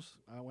 films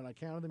when I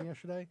counted them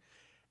yesterday,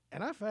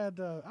 and I've had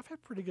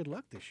pretty good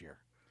luck this year.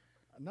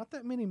 Not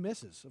that many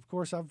misses. Of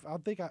course, I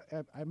think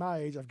at my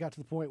age, I've got to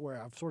the point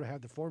where I've sort of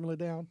had the formula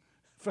down.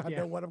 If I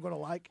know what I'm going to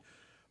like.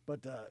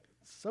 But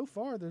so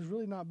far, there's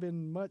really not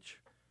been much.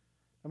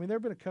 I mean, there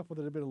have been a couple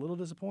that have been a little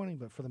disappointing,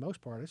 but for the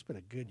most part, it's been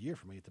a good year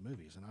for me at the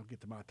movies, and I'll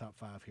get to my top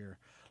 5 here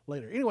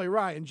later. Anyway,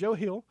 Ryan, Joe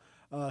Hill,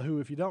 who,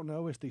 if you don't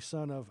know, is the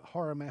son of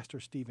horror master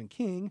Stephen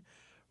King,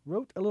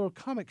 wrote a little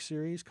comic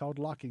series called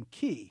Lock and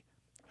Key.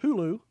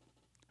 Hulu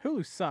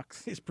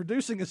sucks. He's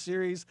producing a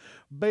series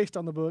based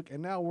on the book,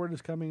 and now word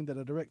is coming that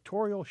a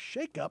directorial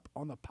shakeup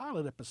on the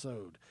pilot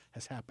episode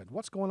has happened.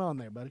 What's going on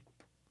there, buddy?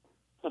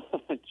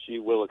 Gee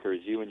willikers,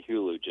 you and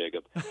Hulu,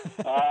 Jacob.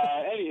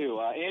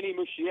 Anywho, Andy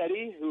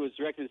Muschietti, who has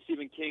directed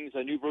Stephen King's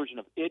new version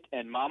of It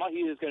and Mama, he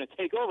is going to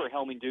take over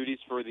helming duties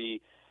for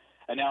the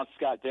announced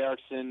Scott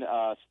Derrickson.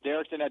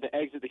 Derrickson had to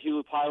exit the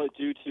Hulu pilot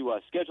due to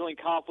scheduling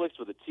conflicts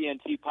with a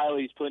TNT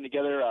pilot he's putting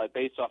together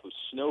based off of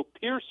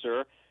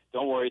Snowpiercer.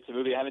 Don't worry, it's a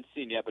movie I haven't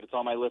seen yet, but it's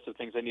on my list of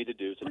things I need to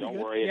do, so don't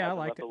worry, it hasn't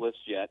left the list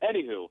yet.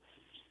 Anywho,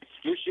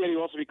 Muschietti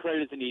will also be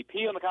credited as an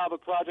EP on the comic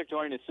book project,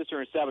 joining his sister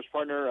and established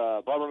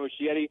partner, Barbara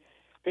Muschietti.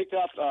 Picked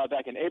up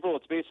back in April,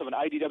 it's based on an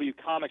IDW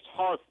Comics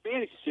horror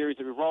fantasy series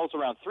that revolves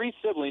around 3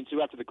 siblings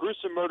who, after the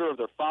gruesome murder of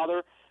their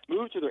father,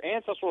 moved to their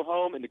ancestral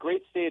home in the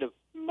great state of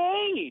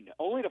Maine,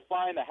 only to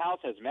find the house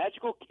has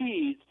magical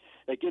keys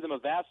that give them a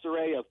vast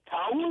array of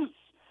powers.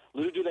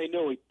 Little do they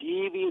know, a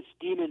devious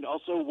demon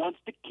also wants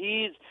the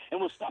keys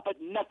and will stop at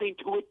nothing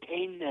to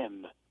attain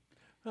them.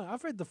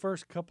 I've read the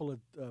first couple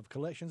of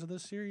collections of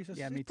this series. It's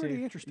me pretty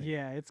too. interesting.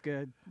 Yeah, it's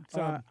good.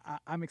 So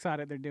I'm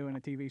excited they're doing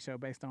a TV show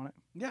based on it.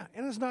 Yeah,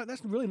 and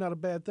that's really not a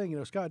bad thing. You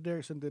know, Scott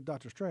Derrickson did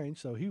Doctor Strange,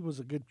 so he was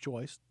a good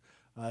choice.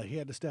 He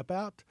had to step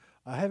out.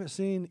 I haven't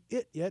seen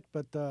it yet,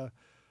 but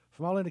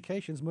from all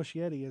indications,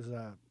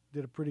 Muschietti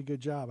did a pretty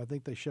good job. I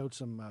think they showed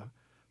some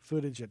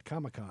footage at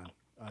Comic-Con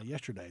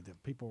yesterday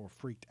that people were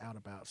freaked out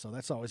about. So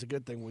that's always a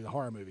good thing with a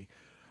horror movie.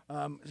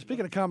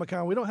 Speaking of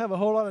Comic-Con, we don't have a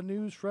whole lot of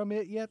news from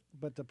it yet,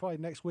 but probably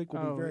next week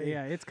will be very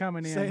it's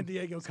coming in. San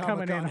Diego it's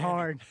Comic-Con coming in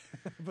hard.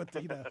 But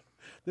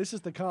this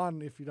is the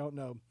con, if you don't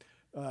know,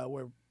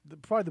 where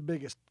probably the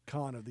biggest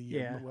con of the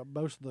year. Yeah.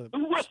 Most of the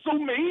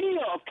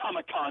WrestleMania of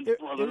Comic-Con,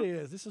 brother. It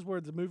is. This is where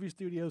the movie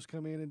studios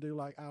come in and do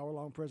like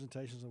hour-long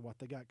presentations of what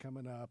they got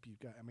coming up. You've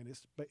got, I mean,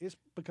 it's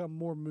become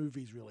more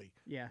movies really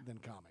than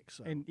comics.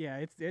 So. And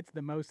it's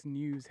the most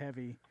news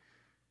heavy.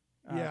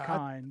 I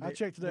con.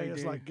 checked today. They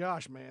It's do. like,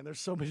 gosh, man, there's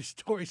so many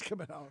stories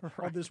coming out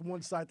on this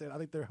one site that I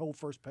think their whole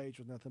first page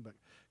was nothing but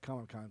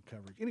Comic-Con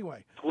coverage.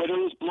 Anyway, Twitter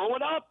is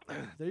blowing up.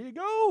 There you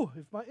go.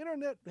 If my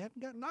internet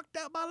hadn't got knocked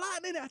out by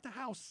lightning at the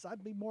house,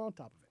 I'd be more on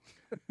top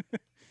of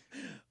it.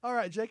 All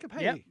right, Jacob.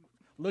 Hey,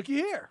 looky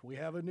here. We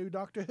have a new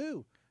Doctor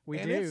Who. We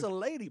and do. it's a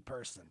lady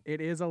person. It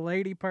is a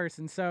lady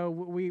person. So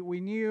we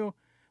knew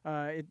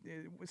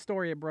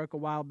story had broke a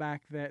while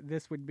back that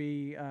this would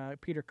be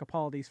Peter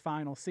Capaldi's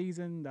final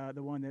season,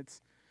 the one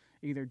that's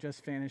either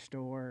just finished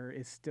or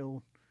is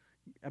still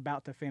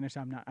about to finish.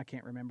 I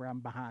can't remember. I'm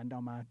behind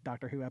on my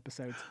Doctor Who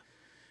episodes.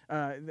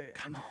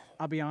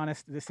 I'll be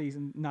honest, this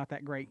season not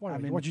that great.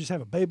 What, you just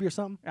have a baby or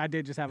something? I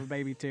did just have a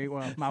baby too.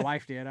 Well, my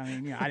wife did. I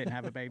mean, I didn't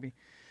have a baby,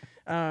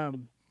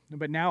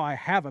 but now I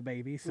have a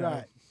baby. So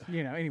Right.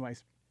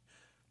 anyways.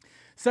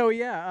 So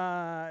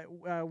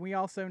we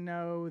also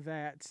know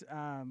that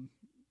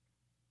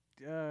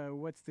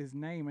what's his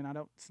name, and I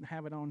don't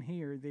have it on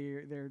here.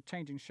 They're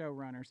changing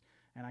showrunners,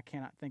 and I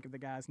cannot think of the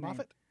guy's name.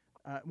 Moffat?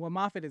 Well,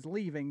 Moffat is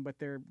leaving, but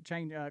they're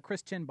changing.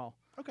 Chris Chinball.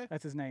 Okay.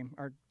 That's his name,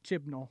 or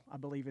Chibnall, I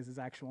believe, is his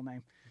actual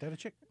name. That a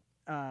chick?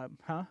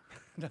 Huh?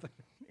 Nothing.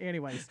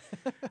 Anyways,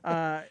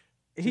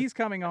 he's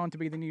coming on to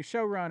be the new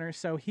showrunner,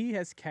 so he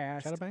has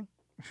cast. Chatterbang?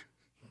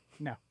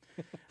 No.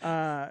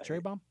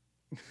 Cherry Bomb?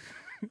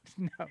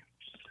 No.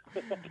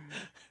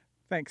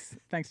 Thanks,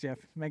 Jeff,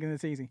 making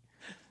this easy.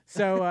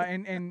 So,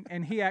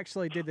 and he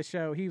actually did the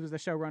show. He was the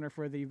showrunner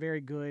for the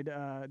very good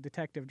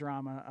detective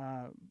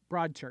drama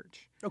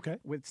Broadchurch. Okay.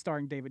 With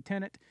starring David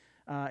Tennant.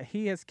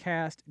 He has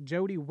cast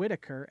Jodie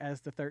Whittaker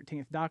as the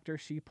 13th Doctor.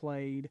 She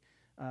played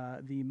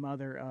the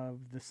mother of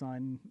the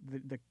son,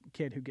 the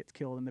kid who gets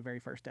killed in the very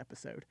first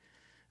episode.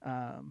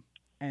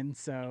 And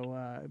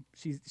so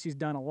she's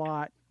done a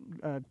lot.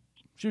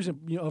 She was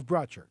in, of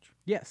Broadchurch.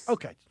 Yes.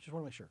 Okay, just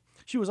want to make sure.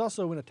 She was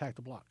also in Attack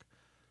the Block.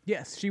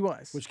 Yes, she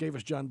was. Which gave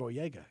us John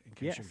Boyega, in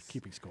case Yes. you're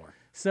keeping score.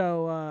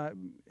 So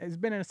it's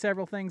been in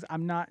several things.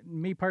 I'm not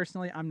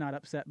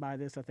upset by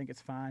this. I think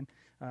it's fine.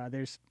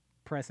 There's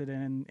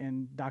precedent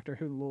in Doctor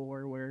Who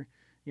lore where,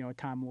 a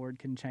Time Lord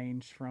can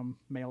change from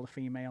male to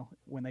female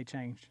when they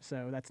change.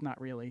 So that's not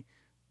really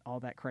all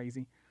that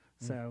crazy.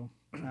 So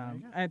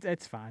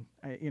it's fine.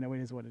 It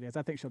is what it is.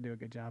 I think she'll do a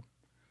good job.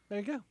 There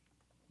you go.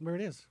 There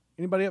it is.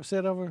 Anybody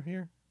upset over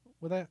here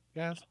with that,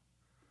 guys?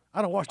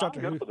 I don't watch Doctor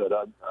I'm Who. good with it.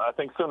 I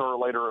think sooner or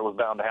later it was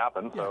bound to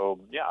happen. So,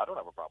 I don't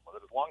have a problem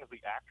with it. As long as the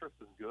actress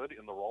is good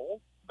in the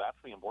role, that's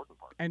the important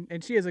part.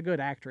 And she is a good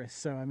actress.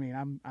 So, I mean,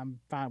 I'm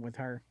fine with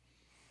her.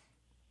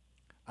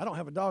 I don't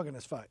have a dog in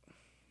this fight.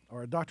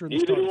 Or a doctor in the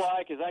Neither stars. do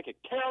I, because I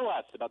could care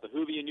less about the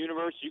Whovian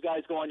universe. You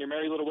guys go on your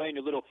merry little way in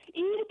your little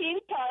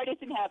itty-bitty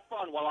TARDIS and have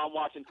fun while I'm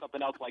watching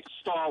something else like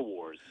Star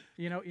Wars.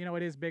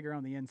 It is bigger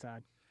on the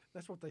inside.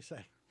 That's what they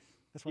say.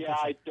 That's what Yeah,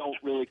 they I say. don't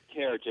really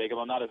care, Jacob.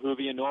 I'm not a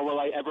Whovian, nor will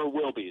I ever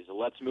will be. So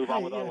let's move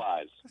on with our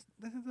lives.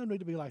 There's no need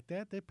to be like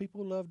that. There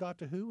people who love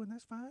Doctor Who, and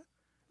that's fine.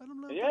 I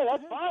don't love Yeah, Doctor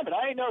that's Who. fine, but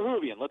I ain't no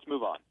Whovian. Let's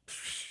move on.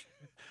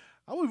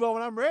 I'll move on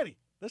when I'm ready.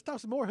 Let's talk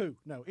some more Who.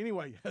 No,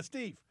 anyway,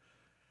 Steve,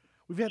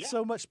 we've had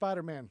so much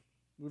Spider-Man.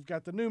 We've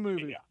got the new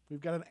movie. We've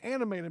got an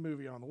animated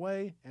movie on the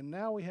way, and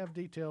now we have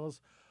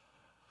details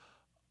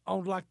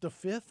on like the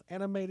 5th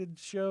animated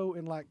show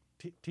in like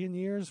 10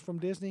 years from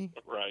Disney.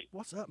 Right.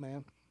 What's up,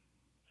 man?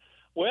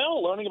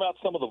 Well, learning about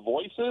some of the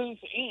voices,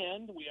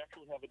 and we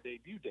actually have a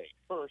debut date.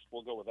 First,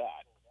 we'll go with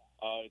that.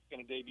 It's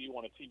going to debut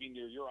on a TV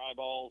near your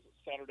eyeballs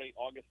Saturday,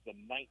 August the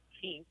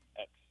 19th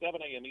at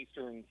 7 a.m.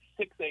 Eastern,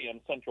 6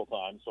 a.m. Central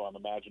Time, so I'm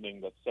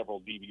imagining that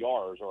several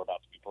DVRs are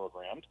about to be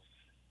programmed.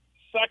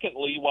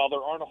 Secondly, while there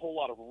aren't a whole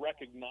lot of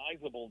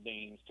recognizable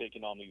names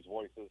taking on these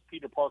voices,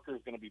 Peter Parker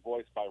is going to be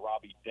voiced by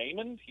Robbie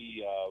Daymond.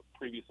 He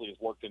previously has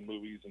worked in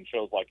movies and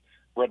shows like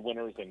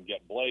Breadwinners and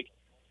Get Blake.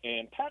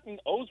 And Patton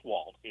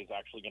Oswalt is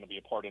actually going to be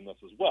a part in this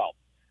as well.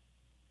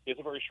 It's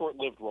a very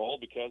short-lived role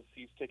because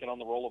he's taken on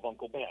the role of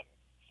Uncle Ben.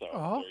 So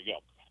there you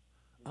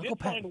go. Did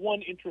find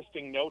one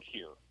interesting note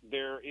here.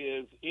 There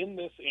is, in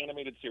this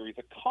animated series,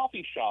 a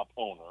coffee shop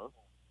owner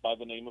by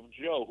the name of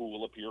Joe who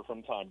will appear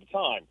from time to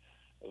time.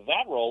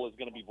 That role is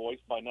going to be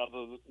voiced by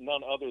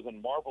none other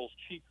than Marvel's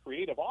Chief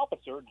Creative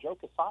Officer, Joe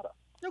Quesada.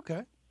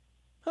 Okay.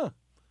 Huh.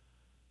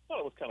 Thought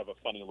it was kind of a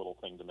funny little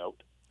thing to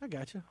note. I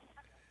got you.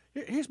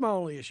 Here's my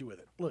only issue with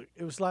it. Look,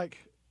 it was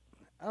like,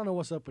 I don't know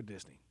what's up with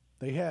Disney.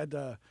 They had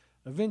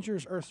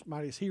Avengers, Earth's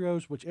Mightiest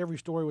Heroes, which every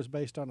story was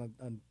based on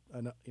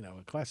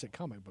a classic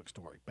comic book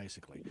story,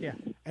 basically. Yeah.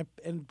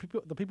 And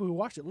the people who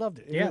watched it loved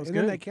it. Yeah, it was and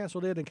then good. they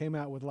canceled it and came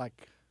out with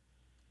like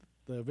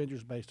the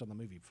Avengers based on the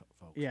movie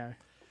folks. Yeah.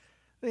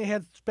 They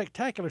had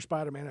Spectacular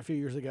Spider-Man a few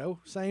years ago.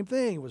 Same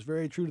thing. It was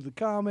very true to the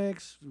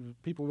comics.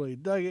 People really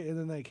dug it, and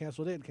then they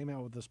canceled it and came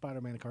out with the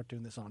Spider-Man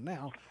cartoon that's on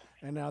now.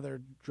 And now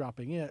they're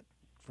dropping it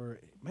for,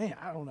 man,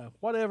 I don't know.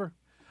 Whatever.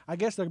 I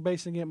guess they're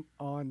basing it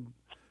on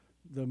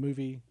the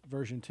movie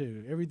version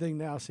too. Everything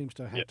now seems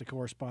to have to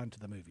correspond to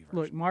the movie version.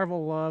 Look,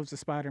 Marvel loves a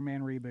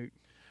Spider-Man reboot.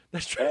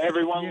 That's true.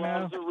 Everyone You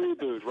loves know? a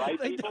reboot, right,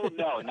 They people?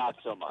 No, not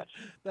so much.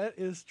 That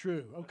is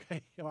true.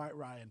 Okay. All right,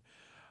 Ryan.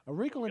 A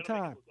Wrinkle in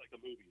Time. Look like the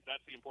movies.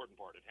 That's the important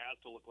part. It has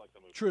to look like the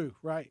movie. True.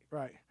 Right. All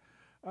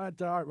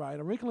right, Ryan.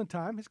 A Wrinkle in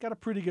Time. It's got a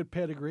pretty good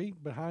pedigree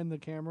behind the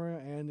camera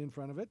and in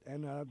front of it,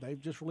 and they've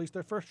just released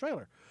their first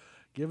trailer.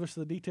 Give us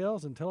the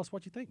details and tell us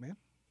what you think, man.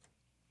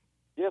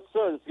 Yes,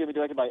 sir. This is going to be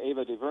directed by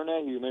Ava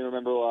DuVernay, who you may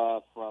remember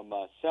from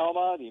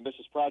Selma, the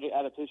Ambitious Project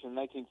adaptation of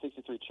the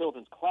 1963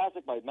 children's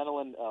classic by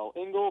Madeline L.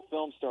 Ingle.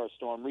 Film star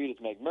Storm Reed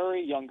as Meg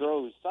Murray, young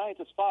girl whose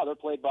scientist father,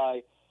 played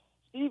by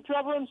Steve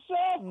Trevor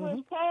himself,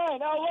 Chris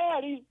Pine. All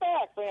right, he's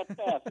back.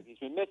 Fantastic. He's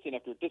been missing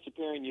after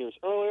disappearing years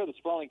earlier. The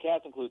sprawling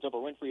cast includes Oprah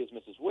Winfrey as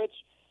Mrs. Witch,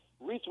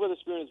 Reese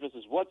Witherspoon as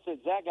Mrs.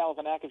 Whatsit, Zach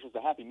Galifianakis as the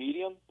happy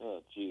medium.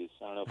 Oh, jeez.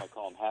 I don't know if I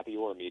call him happy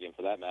or medium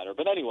for that matter.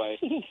 But anyway,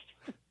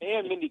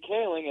 and Mindy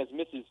Kaling as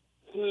Mrs.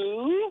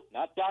 Who,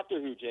 not Doctor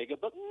Who, Jacob,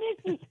 but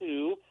Mrs.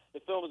 Who. The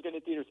film is going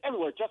to theaters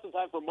everywhere just in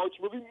time for March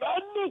Movie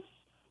Madness.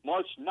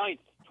 March 9th,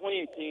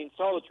 2018.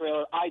 Saw the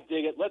trailer. I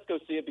dig it. Let's go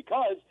see it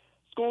because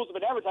schools have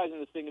been advertising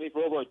this thing to me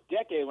for over a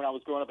decade when I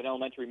was growing up in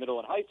elementary, middle,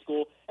 and high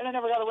school, and I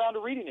never got around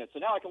to reading it. So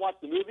now I can watch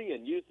the movie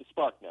and use the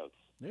Spark Notes.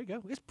 There you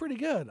go. It's pretty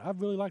good. I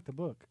really like the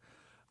book.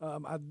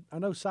 I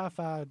know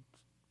Sci-Fi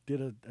did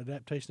an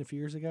adaptation a few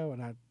years ago,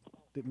 and I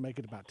didn't make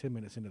it about 10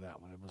 minutes into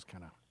that one.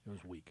 It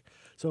was weak.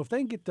 So if they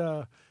can get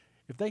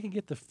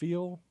the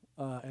feel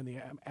and the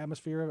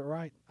atmosphere of it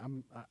right,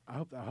 I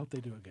hope they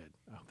do it good.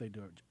 I hope they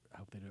do it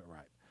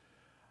right.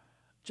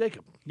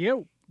 Jacob,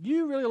 you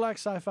really like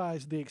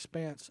Sci-Fi's The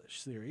Expanse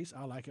series.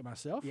 I like it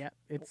myself. Yeah,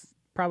 it's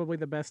probably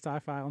the best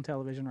sci-fi on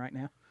television right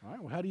now. All right.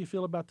 Well, how do you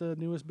feel about the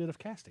newest bit of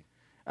casting?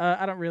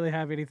 I don't really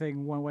have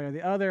anything one way or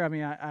the other. I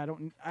mean, I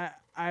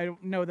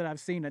don't know that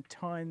I've seen a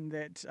ton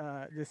that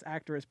this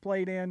actor has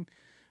played in,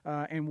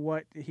 and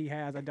what he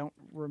has, I don't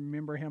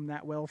remember him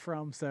that well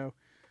from. So,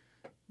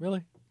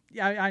 really,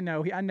 yeah, I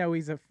know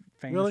he's a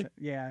famous. Really?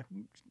 Yeah,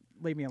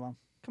 leave me alone.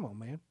 Come on,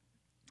 man.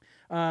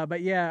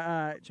 But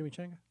yeah,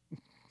 Chimichanga.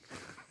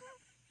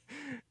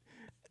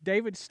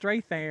 David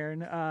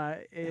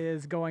Strathairn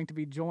is going to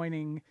be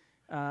joining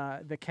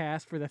the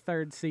cast for the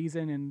third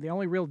season, and the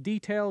only real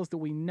details that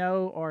we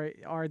know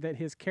are that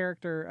his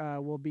character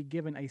will be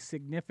given a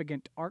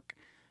significant arc.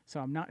 So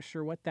I'm not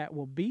sure what that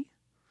will be.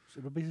 So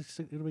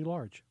it'll be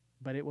large,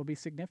 but it will be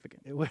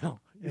significant. It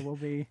will. It will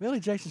be. Really,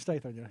 Jason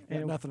Statham.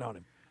 Got nothing on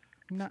him.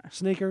 No.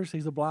 Sneakers.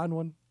 He's the blind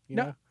one.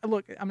 No,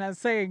 look, I'm not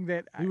saying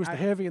that he was the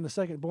heavy in the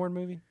second Bourne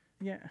movie.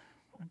 Yeah.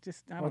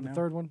 I or don't the know.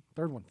 third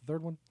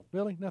one.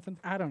 Really, nothing.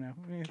 I don't know.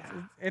 I mean,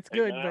 it's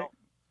good, but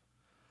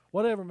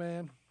whatever,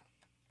 man.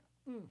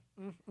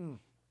 You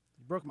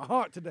broke my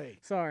heart today.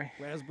 Sorry,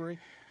 Raspberry.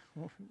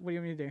 What do you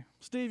want me to do?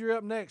 Steve, you're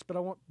up next,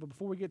 but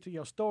before we get to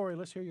your story,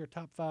 let's hear your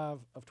top 5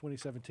 of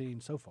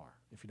 2017 so far,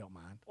 if you don't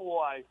mind.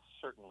 Why,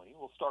 certainly.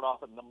 We'll start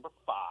off at number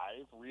 5.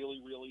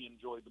 Really, really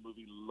enjoyed the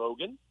movie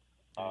Logan.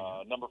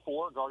 Number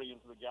 4,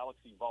 Guardians of the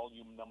Galaxy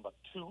Volume number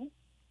 2.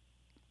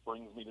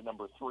 Brings me to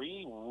number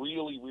 3.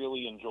 Really,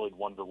 really enjoyed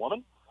Wonder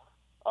Woman.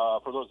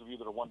 For those of you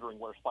that are wondering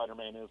where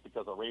Spider-Man is,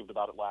 because I raved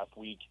about it last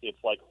week, it's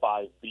like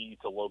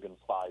 5B to Logan's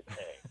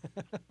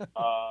 5A.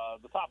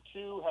 The top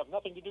 2 have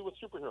nothing to do with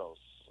superheroes.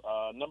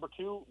 Number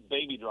 2,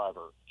 Baby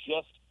Driver.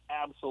 Just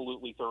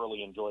absolutely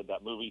thoroughly enjoyed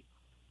that movie.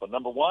 But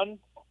number 1,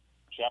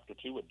 Chapter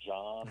 2 of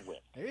John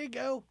Wick. There you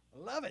go.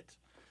 Love it.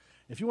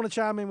 If you want to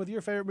chime in with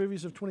your favorite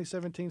movies of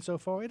 2017 so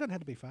far, it doesn't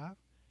have to be 5.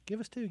 Give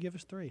us 2, give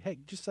us 3. Hey,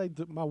 just say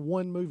my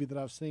one movie that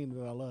I've seen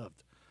that I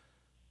loved.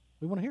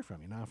 We want to hear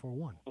from you,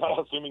 941.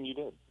 Assuming you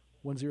did.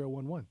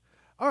 1011.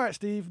 All right,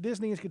 Steve.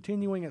 Disney is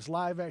continuing its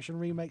live-action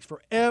remakes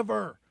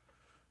forever,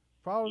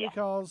 probably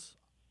because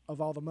of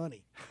all the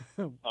money.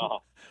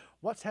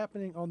 What's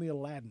happening on the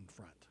Aladdin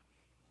front?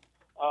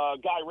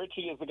 Guy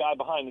Ritchie is the guy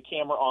behind the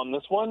camera on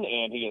this one,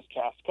 and he has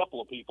cast a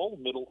couple of people.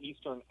 Middle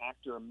Eastern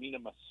actor Mina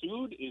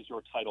Masood is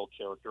your title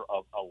character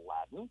of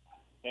Aladdin,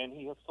 and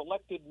he has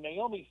selected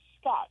Naomi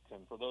Scott.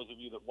 And for those of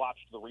you that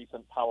watched the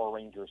recent Power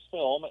Rangers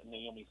film,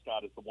 Naomi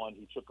Scott is the one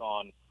who took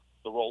on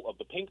the role of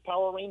the Pink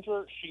Power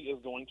Ranger. She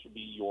is going to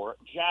be your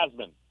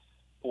Jasmine.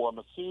 For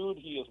Masood,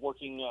 he is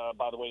working,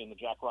 by the way, in the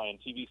Jack Ryan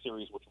TV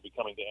series, which will be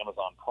coming to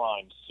Amazon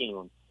Prime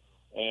soon.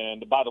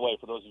 And by the way,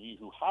 for those of you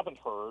who haven't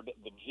heard,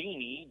 the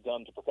genie,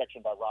 done to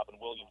perfection by Robin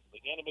Williams in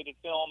the animated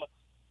film,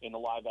 in the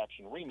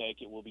live-action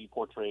remake, it will be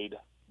portrayed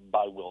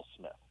by Will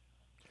Smith.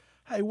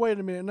 Hey, wait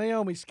a minute.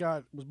 Naomi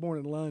Scott was born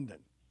in London.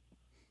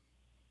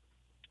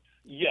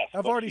 Yes,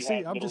 I've already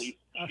seen.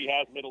 She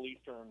has Middle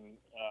Eastern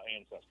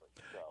ancestry.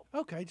 So.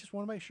 Okay, just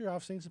want to make sure.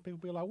 I've seen some people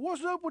be like,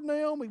 "What's up with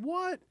Naomi?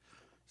 What?"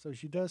 So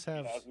she does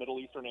have. She has Middle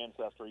Eastern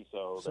ancestry,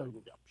 so there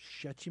you go.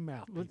 Shut your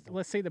mouth.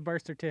 Let's see the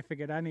birth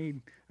certificate. I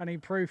need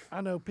proof.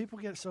 I know people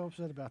get so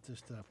upset about this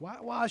stuff.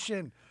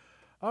 Whitewashing.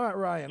 All right,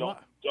 Ryan.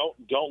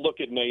 Don't look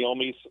at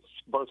Naomi's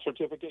birth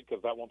certificate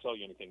because that won't tell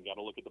you anything. You got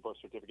to look at the birth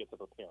certificates of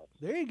her parents.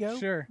 There you go.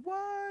 Sure.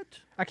 What?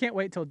 I can't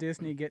wait till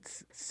Disney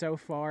gets so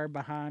far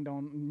behind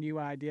on new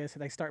ideas so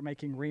they start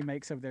making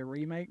remakes of their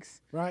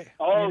remakes. Right.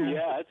 Oh,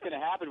 yeah, it's going to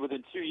happen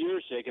within 2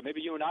 years, Jacob.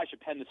 Maybe you and I should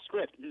pen the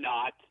script.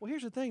 Not. Well,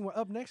 here's the thing.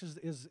 Up next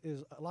is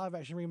a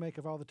live-action remake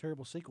of all the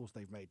terrible sequels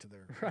they've made to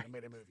their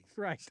animated movies.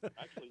 Right.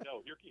 Actually,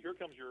 no. Here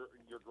comes your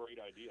great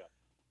idea.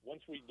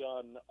 Once we've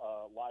done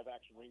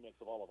live-action remakes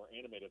of all of our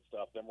animated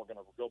stuff, then we're going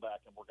to go back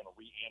and we're going to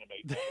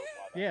reanimate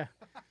all those live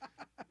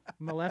Yeah.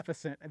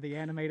 Maleficent, the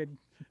animated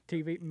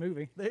TV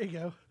movie. There you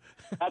go.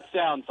 That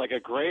sounds like a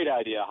great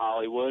idea,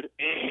 Hollywood.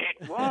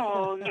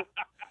 Wrong.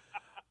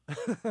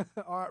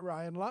 All right,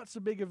 Ryan. Lots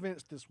of big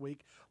events this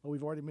week. Well,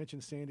 we've already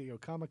mentioned San Diego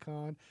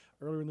Comic-Con.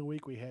 Earlier in the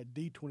week, we had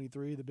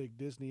D23, the big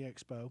Disney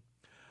Expo.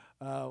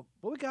 But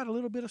we got a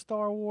little bit of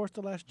Star Wars: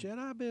 The Last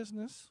Jedi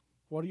business.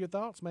 What are your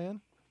thoughts,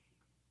 man?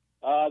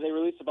 They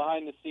released a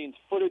behind-the-scenes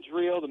footage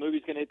reel. The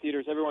movie's going to hit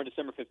theaters everywhere on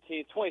December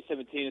 15th,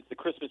 2017. It's the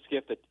Christmas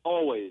gift that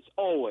always,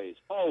 always,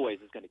 always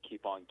is going to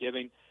keep on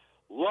giving.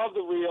 Love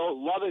the reel.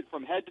 Love it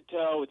from head to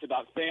toe. It's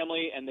about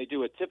family, and they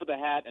do a tip of the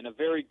hat and a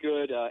very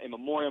good in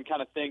memoriam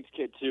kind of thing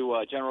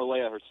to General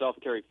Leia herself,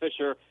 Carrie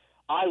Fisher.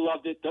 I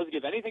loved it. Doesn't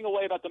give anything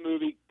away about the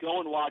movie. Go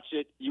and watch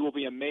it. You will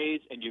be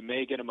amazed, and you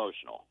may get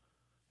emotional.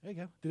 There you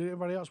go. Did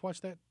anybody else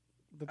watch that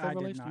they I did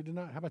released? not. You did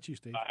not? How about you,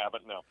 Steve? I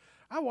haven't, no.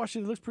 I watched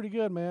it. It looks pretty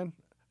good, man.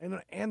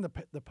 And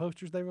the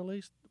posters they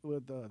released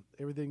with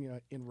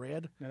everything in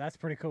red. Now that's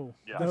pretty cool.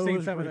 Yeah. I've seen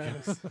Those some of were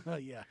those.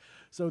 good. Yeah.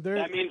 So there.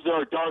 That means there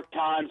are dark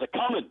times a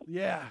coming.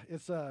 Yeah,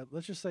 it's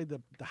let's just say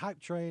the hype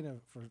train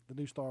for the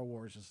new Star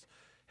Wars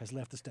has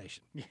left the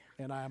station,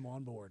 and I am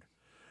on board.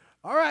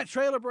 All right,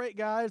 trailer break,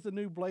 guys. The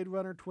new Blade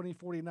Runner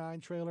 2049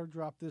 trailer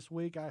dropped this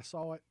week. I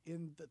saw it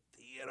in the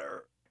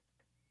theater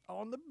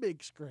on the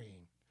big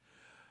screen.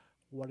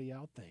 What do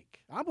y'all think?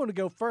 I'm going to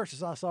go first,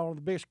 as I saw it on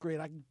the big screen.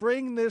 I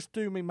bring this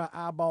to me. My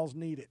eyeballs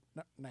need it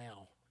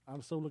now.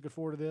 I'm so looking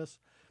forward to this.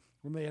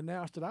 When they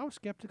announced it, I was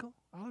skeptical.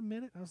 I'll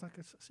admit it. I was like,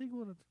 a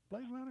sequel to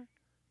Blade Runner?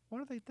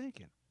 What are they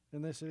thinking?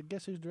 And they said,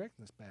 guess who's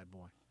directing this bad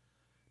boy?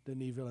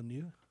 Denis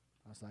Villeneuve.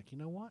 I was like, you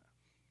know what?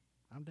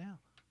 I'm down.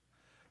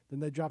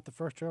 Then they dropped the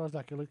first trailer. I was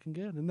like, you're looking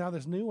good. And now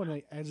this new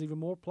one adds even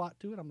more plot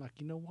to it. I'm like,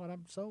 you know what?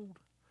 I'm sold.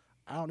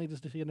 I don't need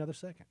to see another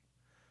second.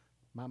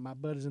 My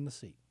butt is in the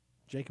seat.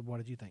 Jacob, what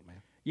did you think,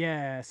 man?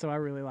 Yeah, so I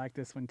really like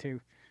this one too.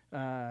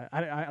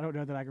 I don't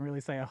know that I can really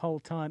say a whole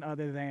ton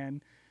other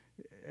than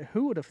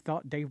who would have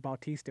thought Dave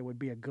Bautista would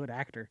be a good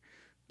actor?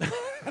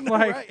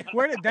 Right.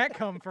 Where did that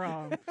come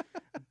from?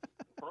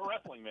 Pro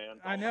wrestling, man.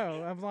 I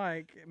know. I'm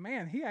like,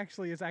 man, he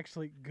is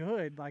actually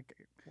good. Like,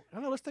 I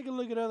know. Let's take a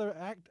look at other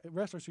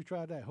wrestlers who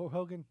tried that. Hulk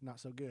Hogan, not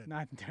so good.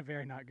 not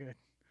good.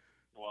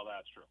 Well,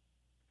 that's true.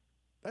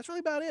 That's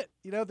really about it.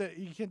 You know that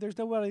you can't. There's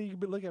nobody you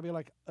can look at me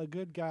like a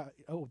good guy.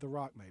 Oh, The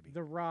Rock maybe.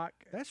 The Rock.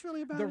 That's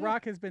really about The it.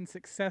 Rock has been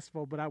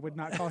successful, but I would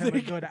not call him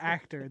a good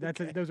actor.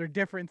 Those are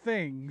different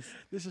things.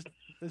 This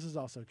is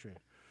also true.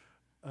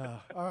 All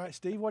right,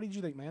 Steve, what did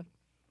you think, man?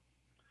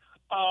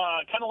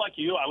 Kind of like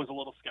you, I was a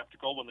little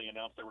skeptical when they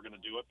announced they were going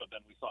to do it, but then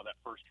we saw that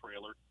first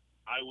trailer.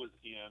 I was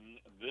in.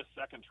 This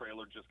second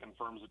trailer just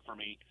confirms it for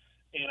me.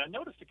 And I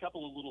noticed a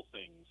couple of little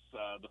things.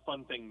 The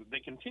fun thing, they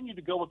continue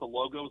to go with the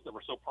logos that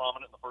were so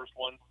prominent in the first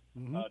one,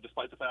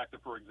 despite the fact that,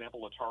 for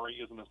example, Atari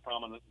isn't as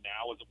prominent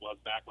now as it was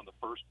back when the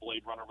first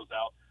Blade Runner was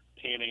out.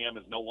 Pan Am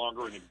is no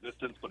longer in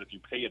existence, but if you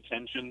pay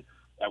attention,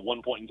 at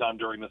one point in time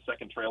during the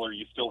second trailer,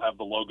 you still have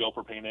the logo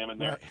for Pan Am in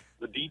there. Right.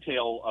 The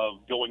detail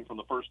of going from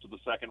the first to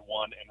the second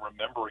one and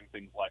remembering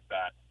things like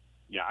that,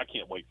 yeah, I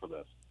can't wait for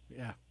this.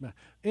 Yeah.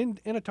 In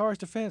Atari's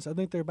defense, I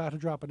think they're about to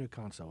drop a new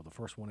console, the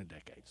first one in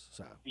decades.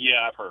 So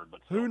Yeah, I've heard, but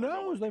who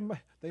knows? They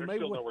they're may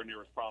still nowhere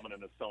near as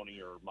prominent as Sony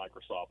or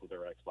Microsoft with their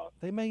Xbox.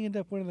 they may end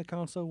up winning the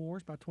console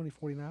wars by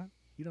 2049.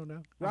 You don't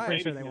know. I'm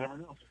pretty sure Maybe, they you will.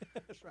 never know.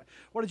 That's right.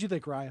 What did you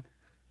think, Ryan?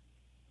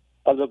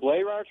 Of the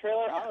Blade Runner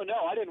trailer? I don't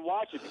know. I didn't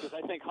watch it because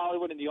I think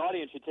Hollywood and the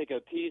audience should take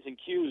a P's and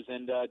Q's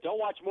and don't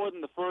watch more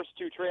than the first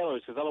two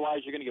trailers because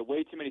otherwise you're going to get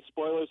way too many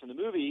spoilers in the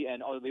movie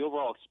and the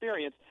overall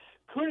experience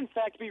could in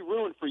fact be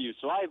ruined for you.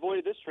 So I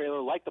avoided this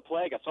trailer like the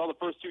plague. I saw the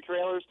first two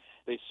trailers.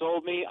 They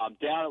sold me. I'm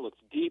down. It looks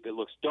deep. It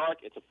looks dark.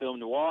 It's a film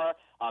noir.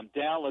 I'm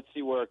down. Let's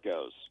see where it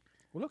goes.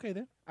 Well, okay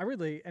then. I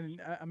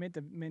meant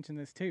to mention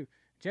this too.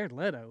 Jared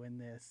Leto in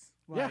this.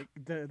 Yeah. Like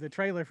the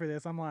trailer for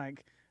this, I'm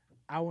like,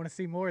 I want to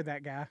see more of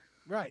that guy.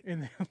 Right.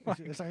 And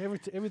It's like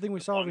everything we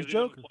As saw long of his as he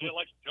doesn't Joker. play it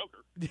like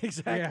Joker.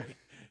 Exactly.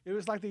 Yeah. It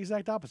was like the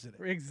exact opposite.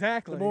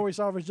 Exactly. The more we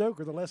saw of his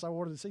Joker, the less I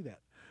wanted to see that.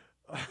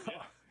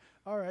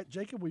 All right,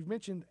 Jacob, we've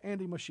mentioned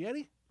Andy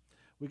Muschietti.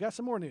 We got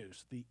some more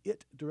news. The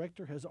It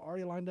director has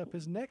already lined up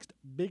his next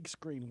big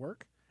screen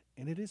work,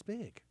 and it is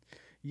big.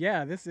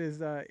 Yeah, this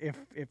is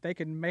if they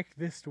can make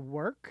this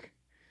work,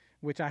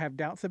 which I have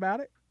doubts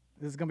about it.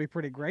 This is going to be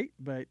pretty great,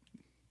 but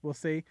we'll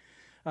see.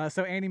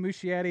 So Andy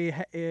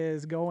Muschietti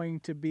is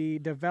going to be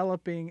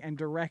developing and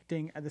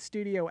directing the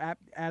studio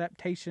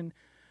adaptation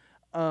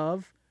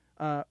of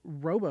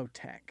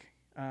Robotech.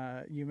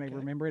 You may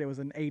remember it. It was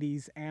an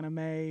 80s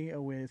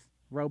anime with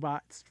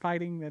robots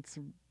fighting. It's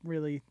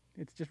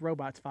just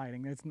robots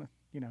fighting. It's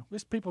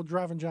It's people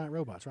driving giant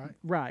robots, right?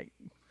 Right.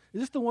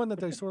 Is this the one that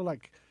they sort of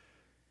like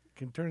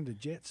can turn into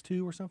jets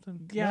too, or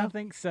something? Yeah, No? I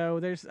think so.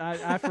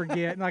 I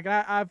forget. Like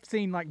I've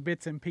seen like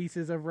bits and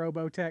pieces of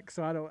Robotech,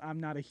 so I'm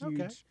not a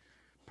huge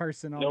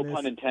person on No this.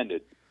 pun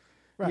intended.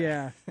 Right.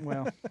 Yeah,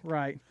 well,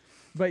 right.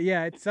 But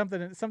yeah, it's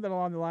something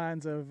along the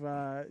lines of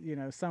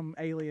some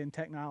alien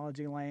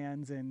technology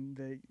lands and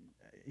the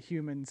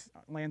humans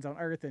lands on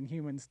Earth and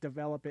humans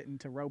develop it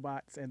into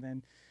robots, and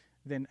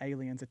then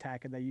aliens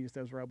attack and they use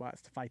those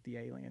robots to fight the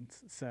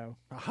aliens. So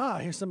Aha,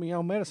 here's some of your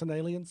own medicine,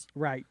 aliens.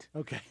 right.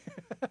 Okay.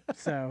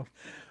 So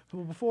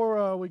Well,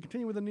 before we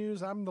continue with the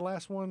news, I'm the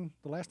last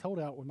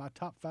holdout with my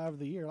top 5 of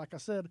the year. Like I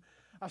said,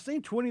 I've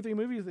seen 23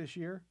 movies this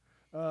year,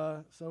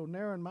 so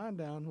narrowing mine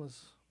down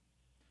was,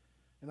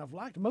 and I've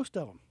liked most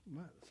of them.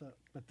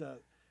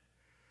 But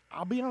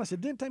I'll be honest,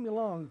 it didn't take me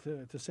long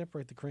to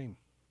separate the cream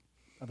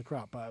of the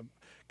crop.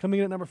 Coming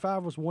in at number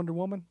 5 was Wonder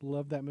Woman.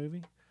 Loved that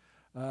movie.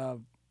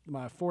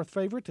 My 4th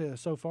favorite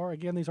so far,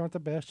 again, these aren't the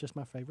best, just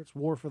my favorites,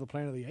 War for the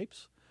Planet of the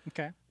Apes.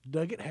 okay.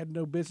 Dug it. Had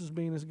no business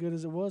being as good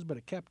as it was, but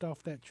it capped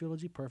off that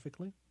trilogy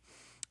perfectly.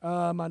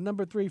 My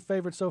number 3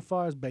 favorite so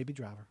far is Baby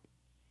Driver.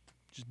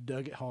 Just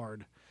dug it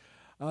hard.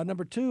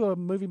 Number 2, a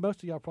movie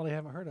most of y'all probably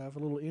haven't heard of, a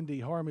little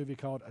indie horror movie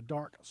called A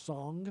Dark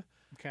Song,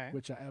 Okay.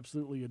 which I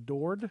absolutely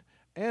adored.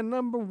 And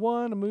number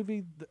 1, a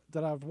movie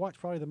that I've watched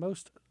probably the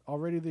most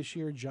already this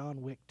year,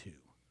 John Wick 2.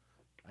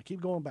 I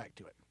keep going back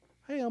to it.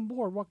 Hey, I'm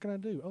bored. What can I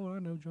do? Oh, I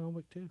know John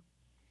Wick 2.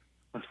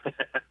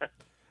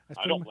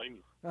 I don't blame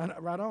you.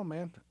 Right on,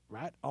 man.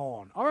 Right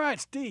on. All right,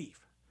 Steve.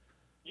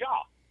 Yeah.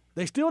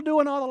 They still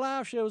doing all the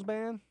live shows,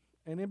 man.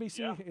 And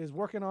NBC is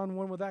working on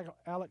one with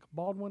Alec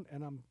Baldwin,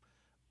 and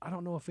I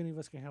don't know if any of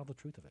us can handle the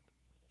truth of it.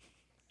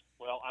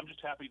 Well, I'm just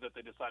happy that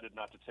they decided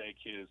not to take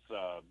his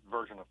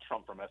version of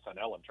Trump from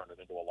SNL and turn it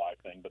into a live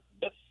thing. But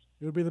this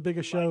It would be the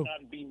biggest might show.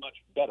 not be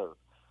much better.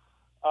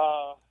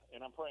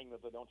 And I'm praying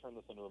that they don't turn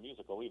this into a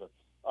musical either.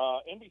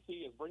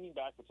 NBC is bringing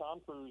back the Tom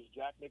Cruise,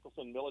 Jack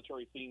Nicholson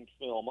military-themed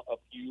film A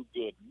Few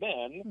Good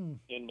Men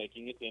and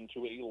making it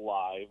into a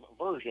live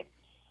version.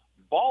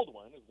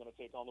 Baldwin is going to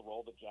take on the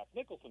role that Jack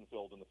Nicholson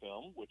filled in the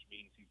film, which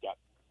means he's got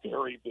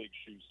very big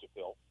shoes to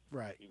fill.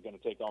 Right. He's going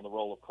to take on the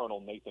role of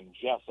Colonel Nathan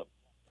Jessup.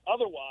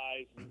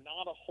 Otherwise,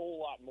 not a whole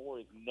lot more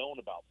is known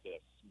about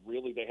this.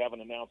 Really, they haven't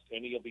announced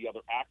any of the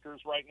other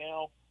actors right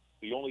now.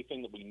 The only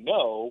thing that we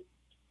know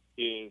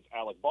is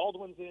Alec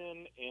Baldwin's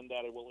in, and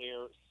that it will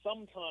air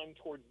sometime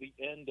towards the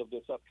end of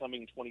this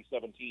upcoming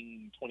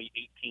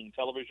 2017-2018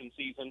 television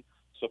season.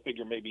 So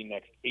figure maybe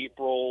next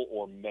April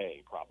or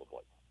May,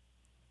 probably.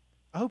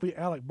 I hope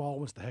Alec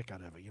Baldwin's the heck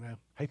out of it, you know?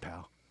 Hey,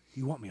 pal,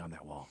 you want me on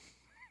that wall.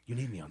 You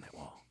need me on that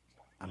wall.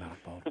 I'm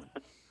Alec Baldwin.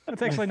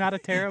 That's actually not a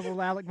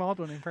terrible Alec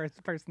Baldwin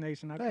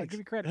impersonation. I'll Thanks. give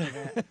you credit for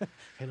that.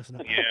 Hey, listen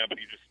up. Yeah, but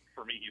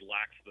for me, he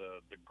lacks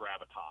the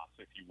gravitas,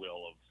 if you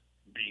will, of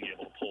being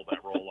able to pull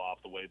that role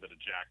off the way that a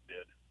Jack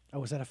did.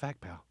 Oh, is that a fact,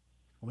 pal?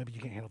 Well, maybe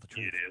you can't handle the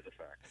truth. It is a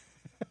fact.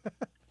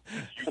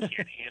 You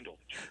can't handle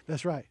the truth.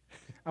 That's right.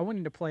 I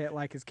wanted to play it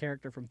like his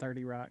character from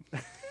 30 Rock.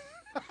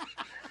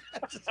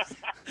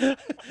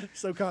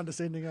 So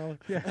condescending, Ollie.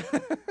 Yeah.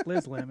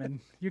 Liz Lemon,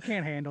 you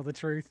can't handle the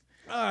truth.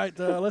 All right,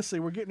 let's see.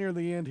 We're getting near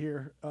the end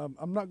here.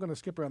 I'm not going to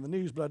skip around the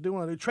news, but I do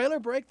want to do trailer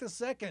break the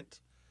second.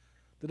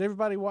 Did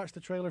everybody watch the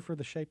trailer for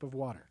The Shape of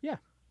Water? Yeah.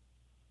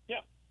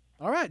 Yeah.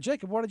 All right,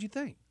 Jacob, what did you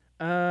think?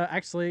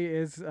 Actually,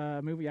 is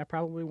a movie I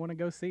probably want to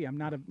go see. I'm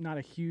not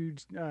a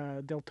huge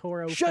Del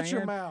Toro fan. Shut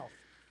your mouth.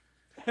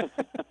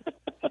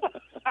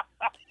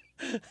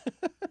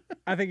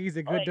 I think he's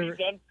a good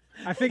director.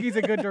 I think he's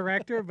a good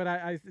director, but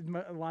a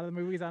lot of the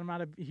movies I'm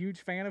not a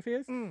huge fan of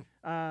his.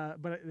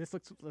 But this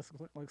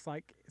looks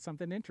like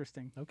something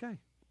interesting. Okay.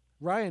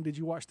 Ryan, did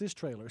you watch this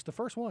trailer? It's the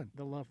first one.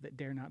 The Love That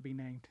Dare Not Be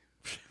Named.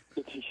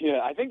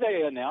 Yeah, I think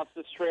they announced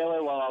this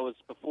trailer while I was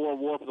before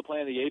War for the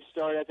Planet of the Apes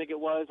started. I think it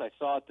was. I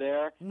saw it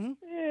there.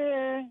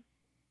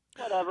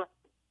 Whatever.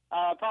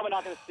 Probably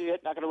not going to see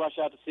it. Not going to rush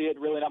out to see it.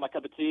 Really not my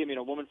cup of tea. I mean,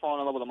 a woman falling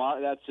in love with a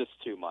monster, that's just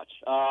too much.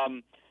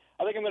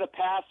 I think I'm going to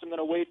pass. I'm going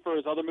to wait for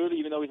his other movie,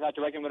 even though he's not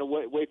directing. I'm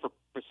going to wait for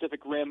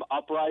Pacific Rim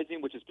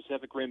Uprising, which is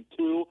Pacific Rim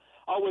 2.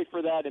 I'll wait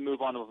for that and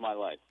move on with my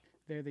life.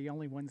 They're the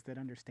only ones that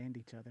understand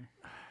each other.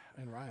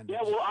 And Ryan.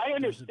 Yeah, well, I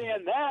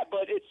understand that,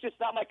 but it's just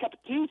not my cup of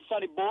tea,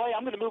 sonny boy.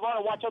 I'm going to move on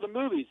and watch other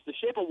movies. The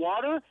Shape of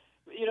Water,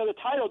 the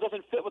title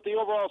doesn't fit with the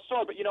overall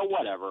story, but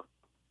whatever.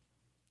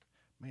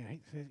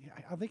 Man,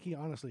 I think he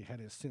honestly had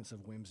his sense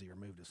of whimsy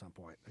removed at some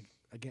point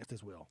against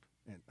his will,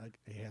 and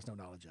he has no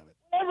knowledge of it.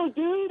 Whatever,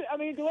 dude. I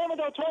mean, Guillermo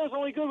del Toro is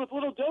only good with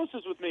little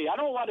doses with me. I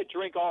don't want to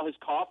drink all his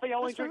coffee. I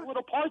only drink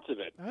little parts of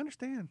it. I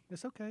understand.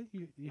 It's okay.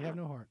 You have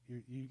no heart.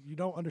 You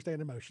don't understand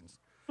emotions.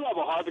 I have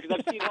a heart because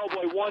I've seen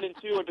Hellboy 1 and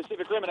 2 and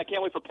Pacific Rim, and I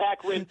can't wait for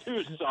Pac Rim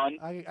 2, son.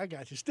 I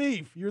got you.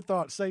 Steve, your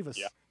thoughts. Save us.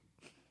 Yeah.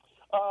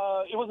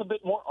 It was a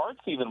bit more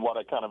artsy than what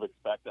I kind of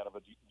expect out of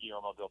a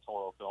Guillermo del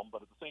Toro film,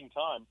 but at the same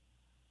time,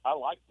 I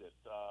liked it.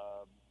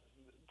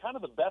 Kind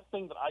of the best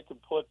thing that I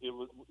could put, it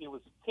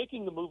was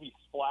taking the movie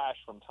Splash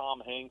from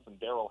Tom Hanks and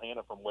Daryl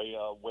Hannah from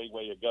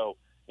way ago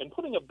and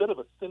putting a bit of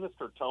a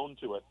sinister tone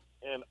to it.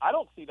 And I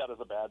don't see that as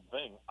a bad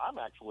thing. I'm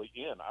actually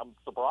in. I'm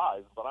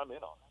surprised, but I'm in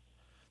on it.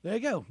 There you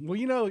go. Well,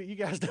 you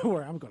guys know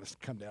where I'm going to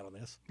come down on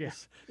this.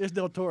 Yes, it's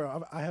Del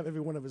Toro. I have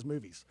every one of his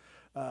movies.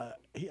 I'm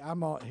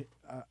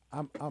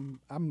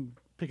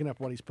picking up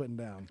what he's putting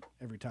down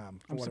every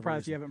time. I'm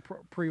surprised you haven't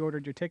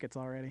pre-ordered your tickets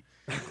already.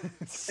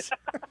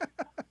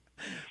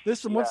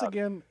 This once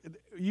again,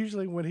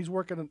 usually when he's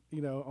working,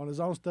 on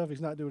his own stuff,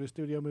 he's not doing a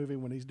studio movie.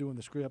 When he's doing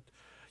the script,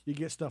 you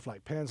get stuff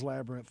like Pan's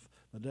Labyrinth,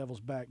 The Devil's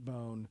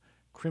Backbone,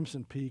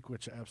 Crimson Peak,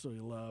 which I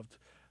absolutely loved.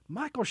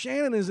 Michael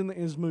Shannon is in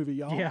his movie,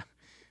 y'all. Yeah.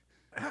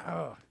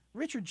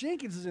 Richard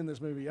Jenkins is in this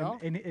movie, y'all.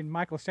 And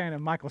Michael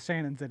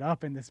Shannon's it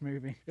up in this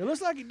movie. It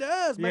looks like he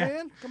does, Yeah.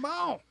 man. Come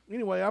on.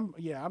 Anyway,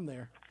 I'm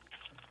there.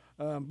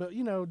 But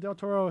Del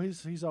Toro,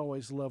 he's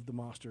always loved the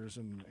monsters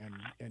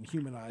and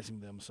humanizing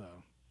them. So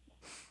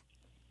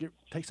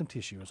take some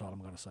tissue is all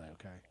I'm going to say.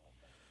 Okay.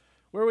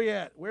 Where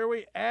are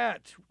we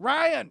at?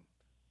 Ryan.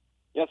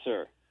 Yes,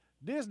 sir.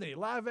 Disney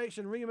live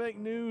action remake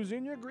news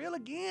in your grill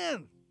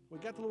again. We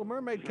got the Little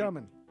Mermaid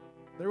coming.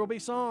 There will be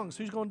songs.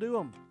 Who's going to do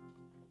them?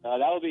 That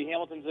will be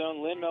Hamilton's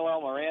own Lin-Manuel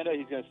Miranda.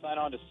 He's going to sign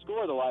on to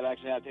score the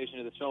live-action adaptation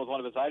of this film with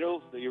one of his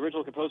idols, the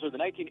original composer of the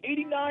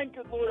 1989.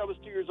 Good Lord, I was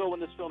 2 years old when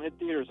this film hit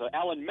theaters.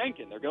 Alan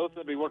Menken. They're both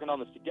going to be working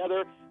on this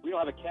together. We don't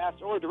have a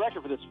cast or a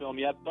director for this film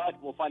yet,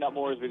 but we'll find out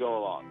more as we go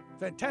along.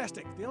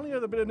 Fantastic. The only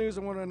other bit of news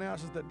I want to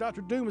announce is that Dr.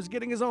 Doom is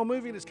getting his own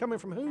movie, and it's coming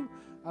from who?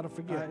 I don't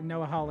forget.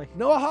 Noah Hawley.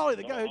 Noah Hawley,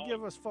 the guy who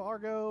gave us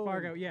Fargo.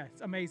 Fargo, yeah, it's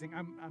amazing.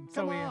 I'm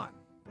so Come in. on.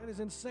 That is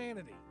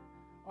insanity.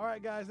 All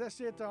right, guys, that's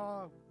it.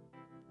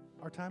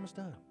 Our time is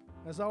done.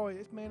 As always,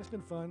 it's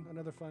been fun.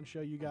 Another fun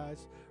show, you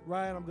guys.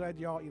 Ryan, I'm glad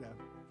y'all, you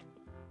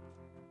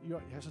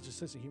have such a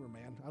sense of humor,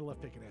 man. I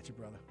love picking at you,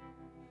 brother.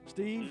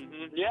 Steve?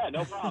 Mm-hmm. Yeah,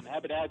 no problem.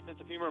 Happy to add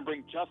sense of humor and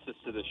bring justice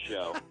to this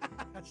show.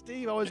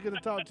 Steve, always good to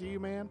talk to you,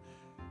 man.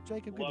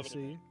 Jacob, good to see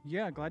you.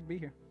 Yeah, glad to be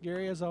here.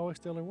 Gary, as always,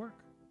 still in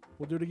work.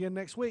 We'll do it again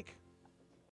next week.